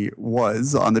burden he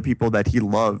was on the people that he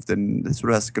loved, and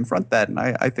sort of has to confront that. And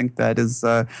I think that is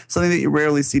something that you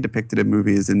rarely see depicted in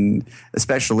movies, and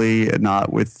especially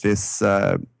not with this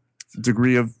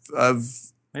degree of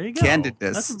there you go.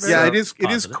 Candidness. Yeah, it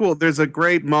is cool. There's a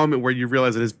great moment where you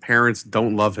realize that his parents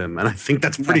don't love him, and I think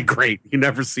that's pretty great. You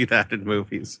never see that in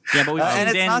movies. Yeah, but we've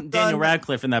seen done- Daniel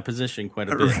Radcliffe in that position quite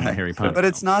a bit in Harry Potter. But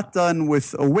it's not done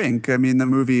with a wink. I mean, the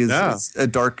movie is a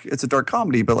dark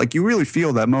comedy, but like you really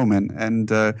feel that moment, and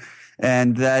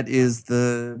that is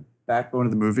the backbone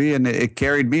of the movie, and it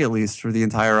carried me at least for the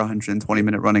entire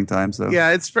 120-minute running time. So yeah,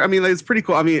 it's pretty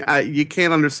cool. I mean, you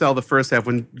can't undersell the first half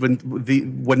when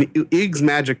Ig's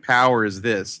magic power is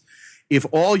this. If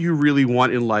all you really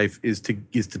want in life is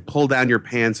to pull down your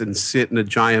pants and sit in a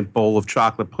giant bowl of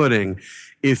chocolate pudding,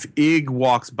 if Ig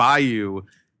walks by you,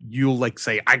 you'll like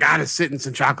say, "I gotta sit in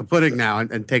some chocolate pudding now,"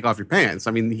 and take off your pants.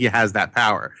 I mean, he has that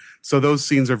power. So those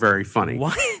scenes are very funny.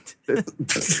 What?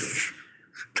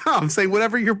 No, I'm saying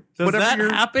whatever you're. Does that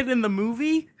happen in the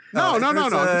movie? No. I'm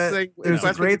just saying, There's a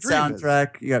that's what great the dream is.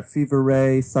 soundtrack. You got Fever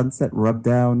Ray, Sunset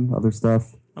Rubdown, other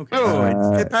stuff. Okay.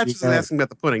 Oh, Patches is asking about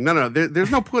the pudding. No, there's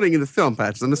no pudding in the film,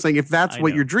 Patches. I'm just saying if that's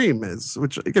what your dream is,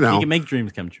 which He can make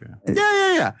dreams come true.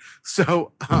 Yeah.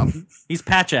 So, He's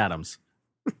Patch Adams.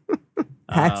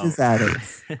 Patches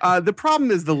Adams. the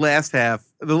problem is the last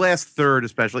third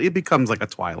especially, it becomes like a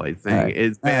Twilight thing. Right.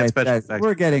 It's bad special effects.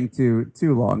 We're getting too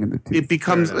long in the tooth. It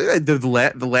becomes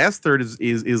the last third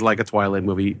is like a Twilight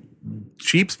movie.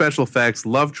 Cheap special effects,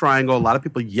 love triangle, a lot of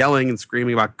people yelling and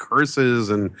screaming about curses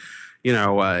and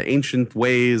ancient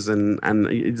ways, and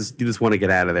you just want to get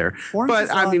out of there.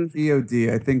 But I mean,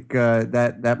 VOD. I think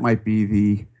that might be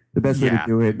the best way to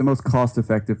do it, the most cost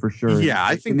effective for sure. Yeah,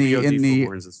 I think in the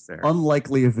Horns is fair.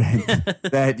 Unlikely event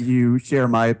that you share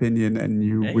my opinion and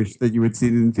you wish that you had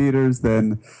seen it in theaters,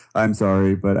 then I'm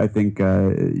sorry, but I think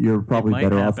you're probably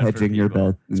better off hedging your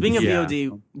bet. Speaking of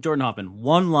VOD, Jordan Hoffman,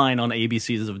 one line on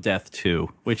ABC's of Death 2,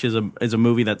 which is a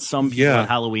movie that some people at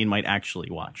Halloween might actually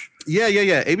watch. Yeah.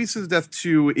 ABC's of Death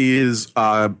 2 is,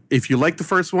 if you like the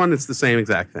first one, it's the same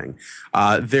exact thing.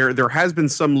 There has been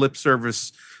some lip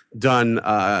service done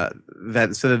that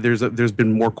said that there's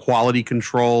been more quality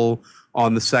control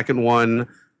on the second one,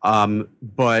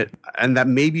 but that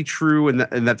may be true, and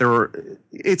that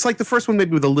it's like the first one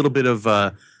maybe with a little bit of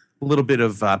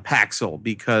Paxil,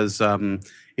 because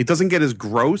it doesn't get as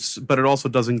gross, but it also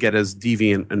doesn't get as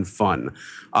deviant and fun.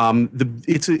 I'm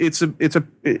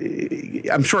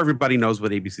sure everybody knows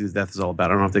what ABC's Death is all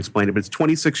about. I don't have to explain it, but it's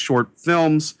 26 short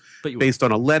films based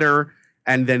on a letter.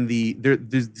 And then the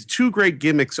two great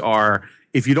gimmicks are,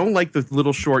 if you don't like the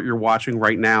little short you're watching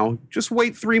right now, just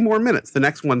wait 3 more minutes. The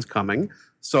next one's coming,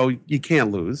 so you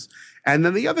can't lose. And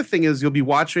then the other thing is, you'll be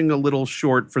watching a little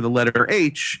short for the letter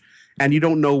H, and you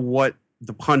don't know what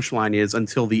the punchline is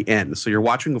until the end. So you're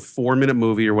watching a 4-minute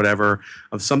movie or whatever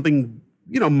of something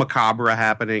macabre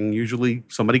happening. Usually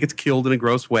somebody gets killed in a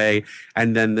gross way,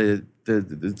 and then the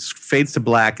fades to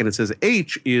black, and it says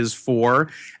H is for,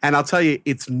 and I'll tell you,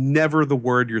 it's never the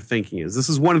word you're thinking is. This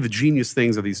is one of the genius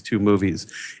things of these two movies,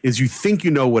 is you think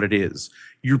you know what it is.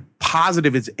 You're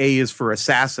positive it's A is for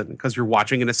assassin because you're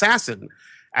watching an assassin.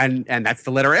 And that's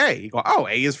the letter A. You go, oh,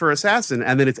 A is for assassin,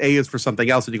 and then it's A is for something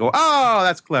else, and you go, oh,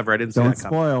 that's clever. I didn't see Don't that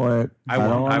coming. spoil it. I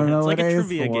won't. wanna know It's like what a A is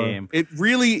trivia for. game. It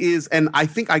really is, and I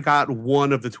think I got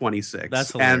one of the 26.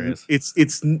 That's hilarious. And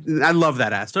it's I love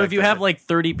that aspect. So if you of have it. like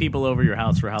 30 people over your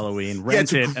house for Halloween, rent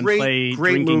it's it a and great, play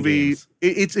great drinking movie. games.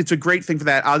 It's a great thing for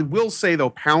that. I will say though,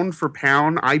 pound for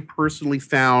pound, I personally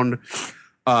found.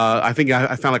 I think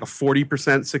I found like a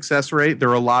 40% success rate. There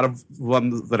are a lot of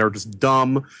them that are just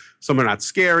dumb. Some are not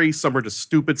scary. Some are just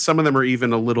stupid. Some of them are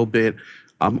even a little bit.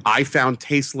 I found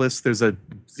tasteless.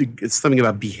 It's something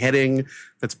about beheading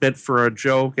that's meant for a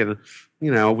joke, and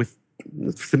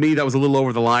to me that was a little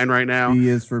over the line right now. B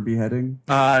is for beheading.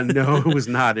 No, it was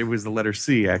not. It was the letter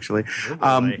C, actually.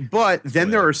 Oh, boy. But then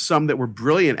there are some that were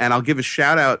brilliant, and I'll give a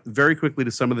shout out very quickly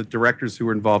to some of the directors who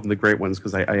were involved in the great ones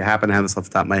because I happen to have this off the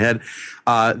top of my head.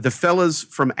 The fellas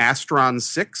from Astron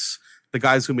 6, the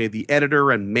guys who made The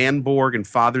Editor and Manborg and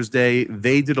Father's Day,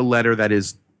 they did a letter that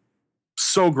is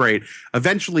so great.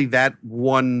 Eventually, that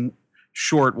one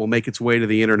short will make its way to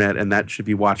the internet, and that should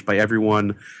be watched by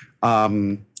everyone.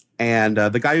 And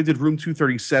the guy who did Room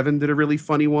 237 did a really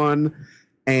funny one.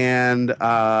 And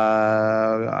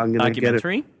I'm going to get it.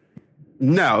 Documentary?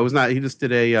 No, it was not. He just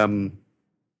did a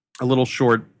little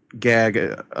short gag.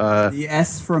 The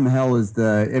S from Hell is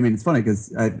it's funny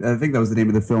because I think that was the name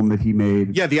of the film that he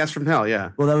made. Yeah, The S from Hell,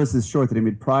 yeah. Well, that was his short that he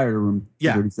made prior to Room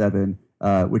 237,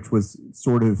 which was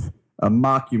sort of a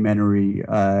mockumentary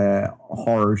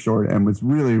horror short and was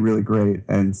really, really great.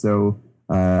 And so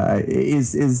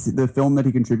is the film that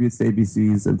he contributes to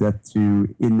ABC's Of Death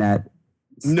 2 in that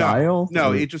style?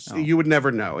 No, you would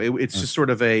never know. It's just sort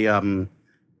of a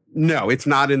no, it's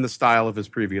not in the style of his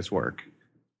previous work.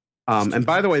 And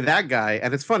by the way, that guy,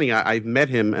 and it's funny, I met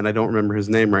him and I don't remember his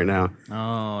name right now.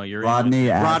 Oh, you're Rodney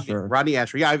Asher. Rodney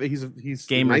Asher. Yeah, he's a nice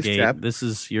Gamergate. chap. This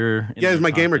is your Yeah, it's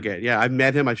my Gamergate. Yeah, I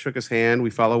met him. I shook his hand. We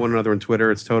follow one another on Twitter.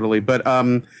 It's totally.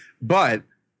 But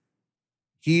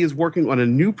he is working on a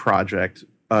new project,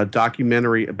 a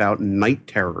documentary about night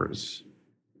terrors,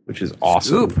 which is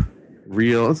awesome. Scoop.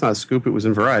 It's not a scoop. It was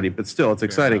in Variety, but still, it's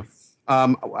exciting.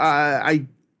 I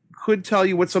could tell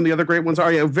you what some of the other great ones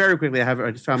are. Yeah, very quickly.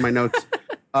 I just found my notes.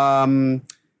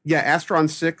 Astron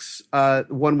 6.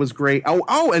 One was great.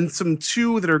 Oh, and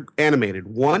two that are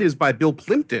animated. One is by Bill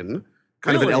Plimpton,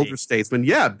 kind of an elder statesman.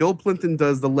 Yeah, Bill Plimpton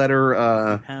does the letter.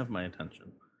 Have my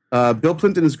attention. Bill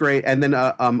Plimpton is great, and then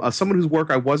someone whose work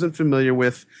I wasn't familiar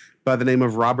with by the name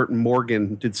of Robert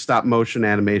Morgan did stop motion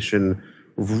animation,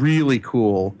 really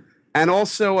cool. And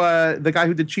also the guy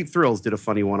who did Cheap Thrills did a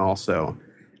funny one also.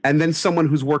 And then someone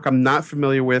whose work I'm not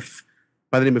familiar with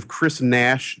by the name of Chris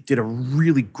Nash did a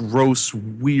really gross,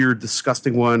 weird,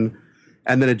 disgusting one.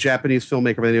 And then a Japanese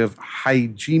filmmaker by the name of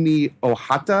Hajime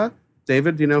Ohata.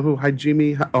 David, do you know who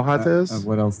Hajime Ohata is?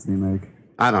 What else did he make?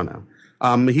 I don't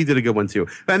know. He did a good one too.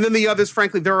 And then the others,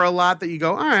 frankly, there are a lot that you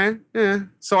go, all right, yeah.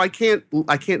 So I can't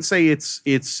say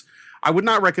it's. I would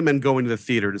not recommend going to the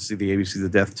theater to see the ABCs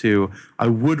of Death 2. I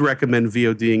would recommend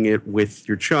VODing it with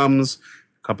your chums,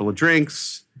 a couple of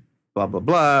drinks, blah blah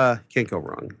blah. Can't go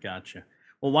wrong. Gotcha.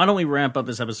 Well, why don't we wrap up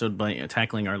this episode by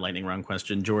tackling our lightning round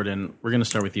question? Jordan, we're going to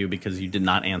start with you because you did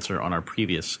not answer on our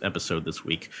previous episode this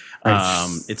week.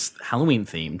 It's Halloween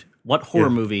themed. What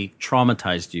horror movie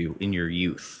traumatized you in your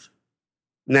youth?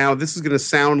 Now, this is going to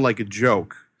sound like a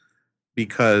joke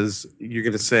because you're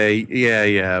going to say,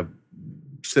 yeah,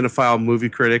 cinephile movie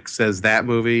critic says that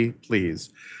movie,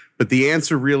 please. But the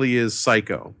answer really is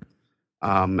Psycho.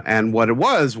 And what it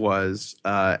was,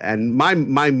 and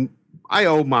I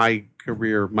owe my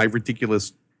career, my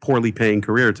ridiculous, poorly paying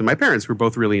career to my parents who were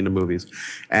both really into movies.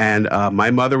 And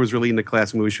my mother was really into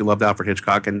classic movies. She loved Alfred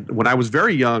Hitchcock. And when I was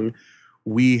very young,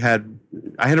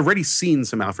 I had already seen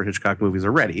some Alfred Hitchcock movies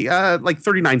already, like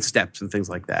 39 Steps and things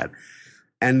like that.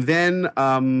 And then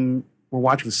we're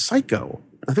watching Psycho.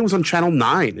 I think it was on Channel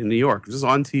 9 in New York. This is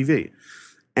on TV.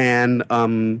 And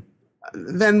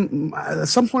then at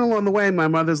some point along the way, my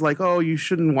mother's like, oh, you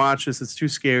shouldn't watch this. It's too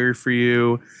scary for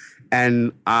you.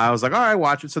 And I was like, all right,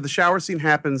 watch it. So the shower scene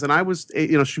happens, and I was,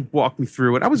 she walked me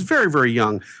through it. I was very, very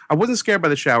young. I wasn't scared by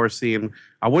the shower scene.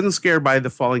 I wasn't scared by the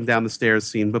falling down the stairs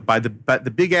scene, but by the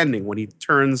big ending when he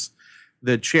turns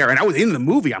the chair. And I was in the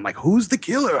movie. I'm like, who's the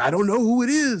killer? I don't know who it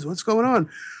is. What's going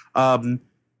on?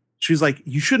 She's like,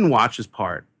 you shouldn't watch this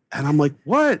part. And I'm like,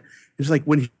 what? It's like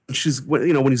when she's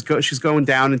going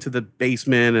down into the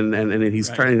basement and he's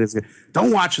trying to,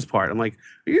 don't watch this part. I'm like,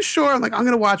 are you sure? I'm like, I'm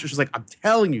going to watch it. She's like, I'm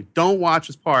telling you, don't watch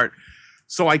this part.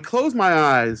 So I close my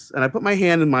eyes and I put my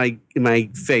hand in my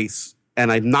face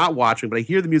and I'm not watching, but I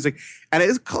hear the music and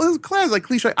it's like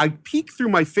cliche. I peek through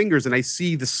my fingers and I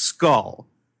see the skull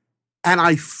and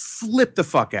I flip the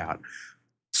fuck out.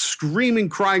 Screaming,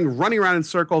 crying, running around in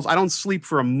circles. I don't sleep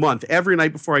for a month. Every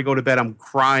night before I go to bed, I'm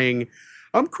crying.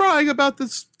 I'm crying about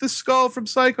this skull from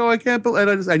Psycho. I can't believe. And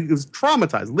I was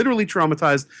traumatized, literally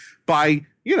traumatized by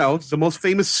the most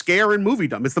famous scare in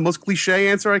moviedom. It's the most cliche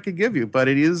answer I could give you, but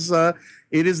it is that.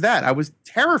 I was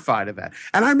terrified of that,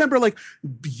 and I remember like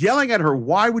yelling at her,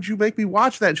 "Why would you make me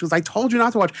watch that?" And she was, "I told you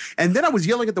not to watch." And then I was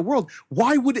yelling at the world,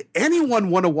 "Why would anyone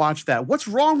want to watch that? What's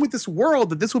wrong with this world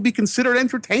that this will be considered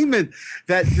entertainment?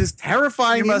 That this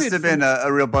terrifying." You must have been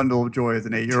a real bundle of joy as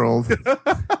an 8-year-old.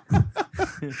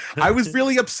 I was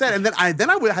really upset, and then I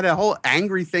had a whole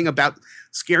angry thing about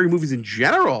scary movies in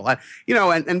general.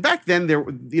 And back then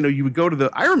you would go to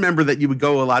I remember that you would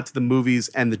go a lot to the movies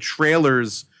and the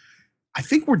trailers. I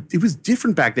think it was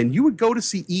different back then. You would go to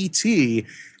see E.T.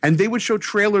 and they would show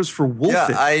trailers for Wolfen.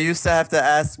 Yeah, I used to have to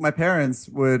ask my parents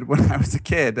when I was a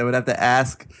kid. I would have to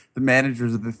ask the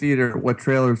managers of the theater what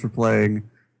trailers were playing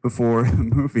before the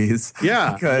movies.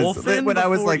 Yeah, because Wolfen when I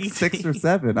was like E.T. 6 or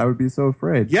 7, I would be so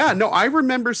afraid. Yeah, no, I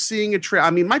remember seeing a trailer.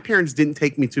 I mean, my parents didn't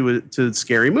take me to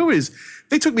scary movies.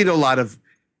 They took me to a lot of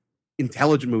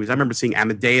intelligent movies. I remember seeing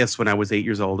Amadeus when I was 8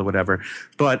 years old or whatever.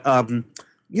 But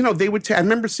they would. I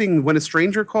remember seeing When a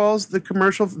Stranger Calls, the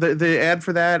commercial, the ad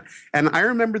for that, and I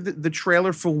remember the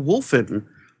trailer for Wolfen,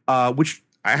 which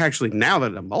I actually, now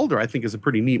that I'm older, I think is a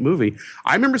pretty neat movie.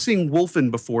 I remember seeing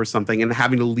Wolfen before something and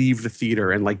having to leave the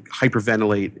theater and like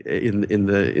hyperventilate in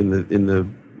the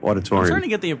auditorium. I'm starting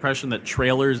to get the impression that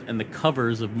trailers and the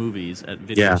covers of movies at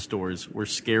video stores were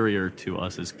scarier to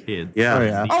us as kids. Yeah. Oh,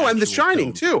 yeah. Oh, and The actual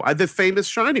Shining film. too. The famous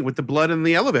Shining with the blood in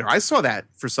the elevator. I saw that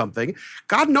for something.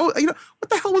 God knows, what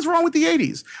the hell was wrong with the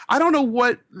 80s? I don't know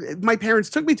what my parents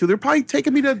took me to. They're probably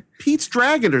taking me to Pete's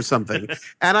Dragon or something.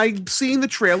 And I'm seeing the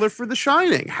trailer for The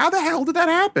Shining. How the hell did that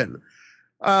happen?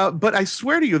 But I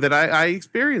swear to you that I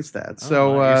experienced that.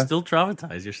 So you're still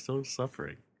traumatized. You're still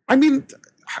suffering. I mean,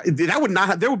 that would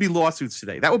not. There would be lawsuits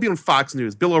today. That would be on Fox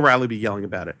News. Bill O'Reilly would be yelling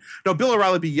about it. No, Bill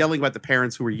O'Reilly would be yelling about the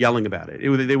parents who were yelling about it.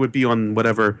 They would be on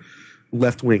whatever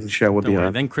left-wing show would Don't be worry,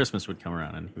 on. then Christmas would come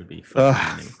around and he would be.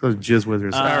 Those jizz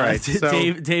wizards. All right,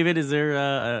 so David, is there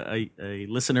a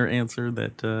listener answer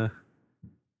that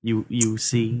you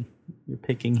see you're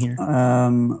picking here?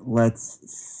 Let's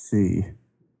see.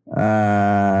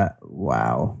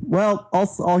 Wow. Well,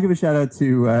 I'll give a shout out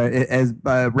to as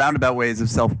roundabout ways of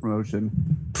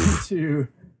self-promotion to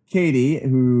Katie,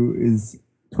 whose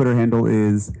Twitter handle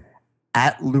is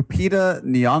 @Lupita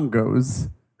Nyong'os,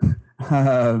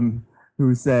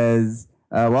 who says,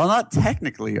 while not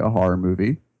technically a horror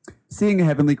movie, seeing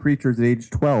Heavenly Creatures at age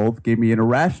 12 gave me an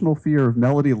irrational fear of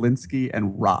Melody Linsky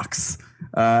and rocks.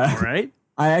 Right?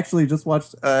 I actually just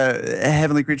watched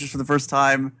Heavenly Creatures for the first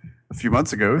time a few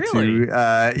months ago. Really?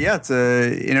 Maybe I'd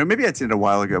seen it a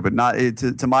while ago, but not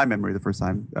to my memory the first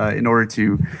time. In order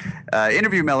to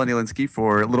interview Melanie Linsky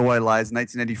for Little White Lies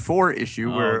 1994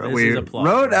 issue, where we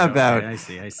wrote about I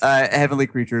see. Heavenly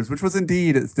Creatures, which was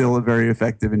indeed still a very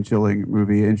effective and chilling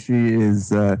movie, and she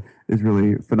is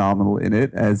really phenomenal in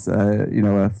it as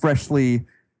a freshly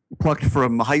plucked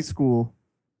from high school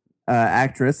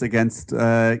actress against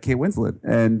Kate Winslet,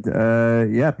 and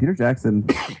Peter Jackson.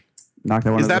 Knocked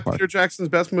that one. Is that Peter Jackson's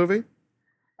best movie?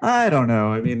 I don't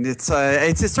know. I mean, it's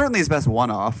certainly his best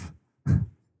one-off.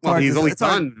 Well, he's only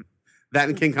done that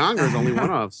and King Kong is only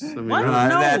one-offs. I mean, What?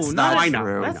 that's not not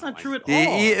true. That's not true at all.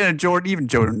 Even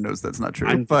Jordan knows that's not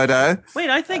true. But Wait,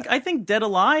 I think Dead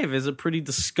Alive is a pretty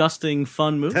disgusting,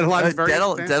 fun movie. Dead Alive is very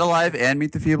Dead Alive and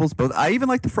Meet the Feebles both. I even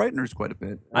like The Frighteners quite a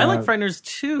bit. I like Frighteners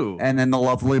too. And then The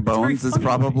Lovely Bones is funny.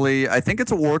 probably. I think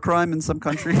it's a war crime in some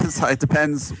countries. It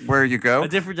depends where you go. A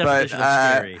different definition of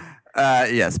scary.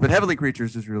 Yes, but Heavenly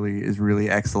Creatures is really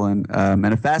excellent, and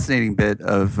a fascinating bit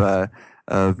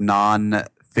of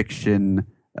non-fiction.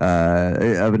 Of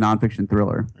a nonfiction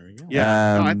thriller. There we go.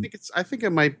 Yeah, no, I think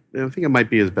it might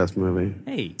be his best movie.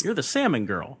 Hey, you're the Salmon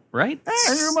Girl, right?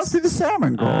 You must be the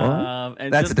Salmon Girl.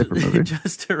 And That's a different movie.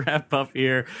 Just to wrap up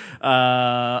here,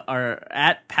 our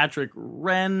 @Patrick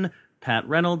Wren, Pat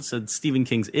Reynolds said Stephen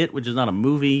King's It, which is not a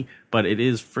movie, but it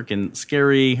is freaking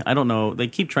scary. I don't know. They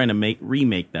keep trying to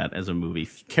remake that as a movie.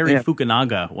 Cary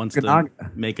Fukunaga wants to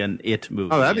make an It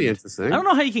movie. Oh, that'd be interesting. I don't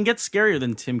know how you can get scarier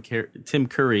than Tim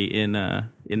Curry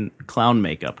in clown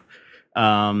makeup.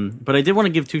 But I did want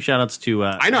to give 2 shout outs to.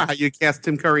 I know how you cast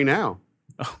Tim Curry now.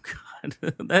 Oh God,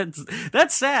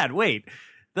 that's sad. Wait,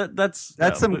 that's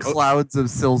some clouds of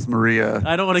Sils Maria.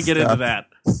 I don't want to get into that.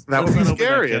 That would be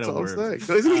scary. That's all I'm saying.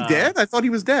 So isn't he dead? I thought he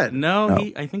was dead.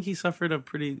 No, I think he suffered a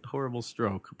pretty horrible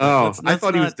stroke. I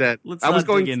thought he was dead. I was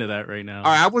going into that right now.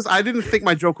 All right, I didn't think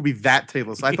my joke would be that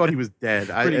tasteless. I thought he was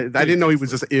dead. I didn't know he was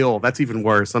just ill. That's even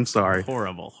worse. I'm sorry.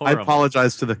 Horrible. I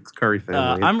apologize to the Curry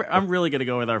family. I'm really gonna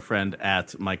go with our friend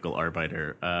at Michael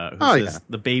Arbeiter, who says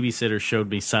the babysitter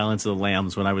showed me Silence of the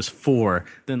Lambs when I was 4,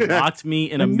 then locked me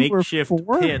in a makeshift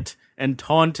pit and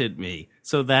taunted me.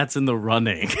 So that's in the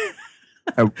running.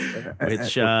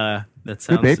 Which that sounds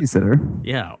good babysitter.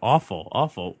 Yeah,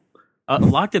 awful.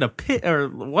 Locked in a pit, or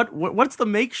what's the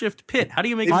makeshift pit? How do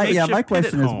you make a makeshift my pit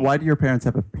question at is, home? why do your parents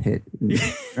have a pit?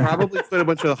 Probably put a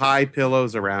bunch of high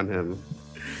pillows around him.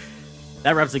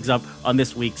 That wraps things up on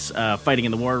this week's Fighting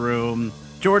in the War Room.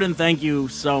 Jordan, thank you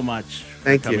so much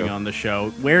for coming on the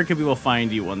show. Where can people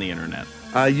find you on the internet?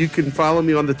 You can follow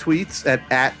me on the tweets at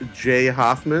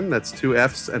 @JHoffman. That's 2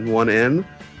 F's and 1 N.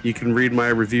 You can read my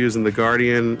reviews in The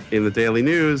Guardian, in the Daily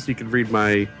News. You can read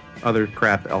my other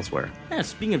crap elsewhere. Yeah,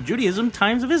 speaking of Judaism,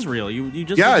 Times of Israel. You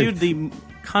just reviewed the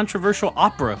controversial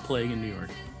opera playing in New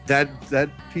York. That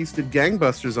piece did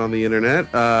gangbusters on the internet.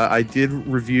 I did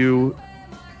review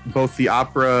both the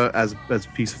opera as a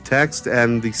piece of text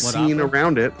and the scene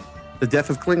around it. The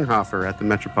Death of Klinghoffer at the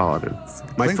Metropolitan.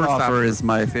 Klinghoffer is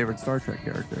my favorite Star Trek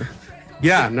character.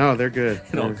 Yeah, no, they're good.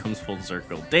 It all comes full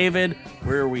circle. David,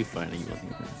 where are we finding you?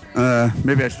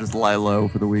 Maybe I should just lie low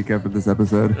for the week after this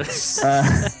episode.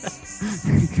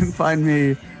 You can find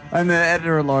me. I'm the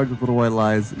editor-at-large of Little White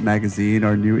Lies magazine,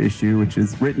 our new issue, which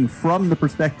is written from the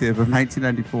perspective of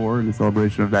 1994 in the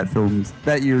celebration of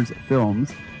that year's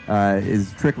films,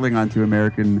 is trickling onto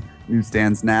American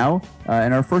newsstands now.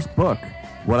 And our first book,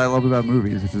 What I Love About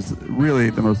Movies, which is really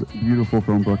the most beautiful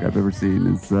film book I've ever seen,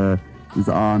 is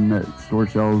on store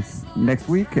shelves next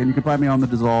week. And you can find me on The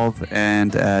Dissolve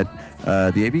and at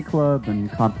the AV Club and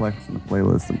Complex and the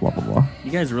Playlist and blah, blah, blah.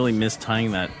 You guys really missed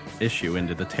tying that issue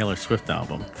into the Taylor Swift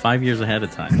album 5 years ahead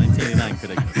of time. 1989 could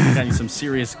have gotten you some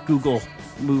serious Google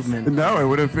movement. No, it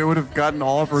would have gotten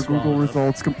all of our Google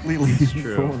results completely. That's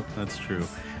true. That's true.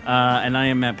 And I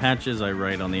am Matt Patches. I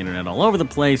write on the internet all over the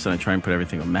place, and I try and put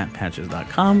everything on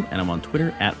mattpatches.com, and I'm on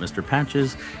Twitter at Mr.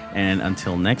 Patches. And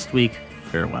until next week,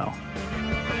 farewell.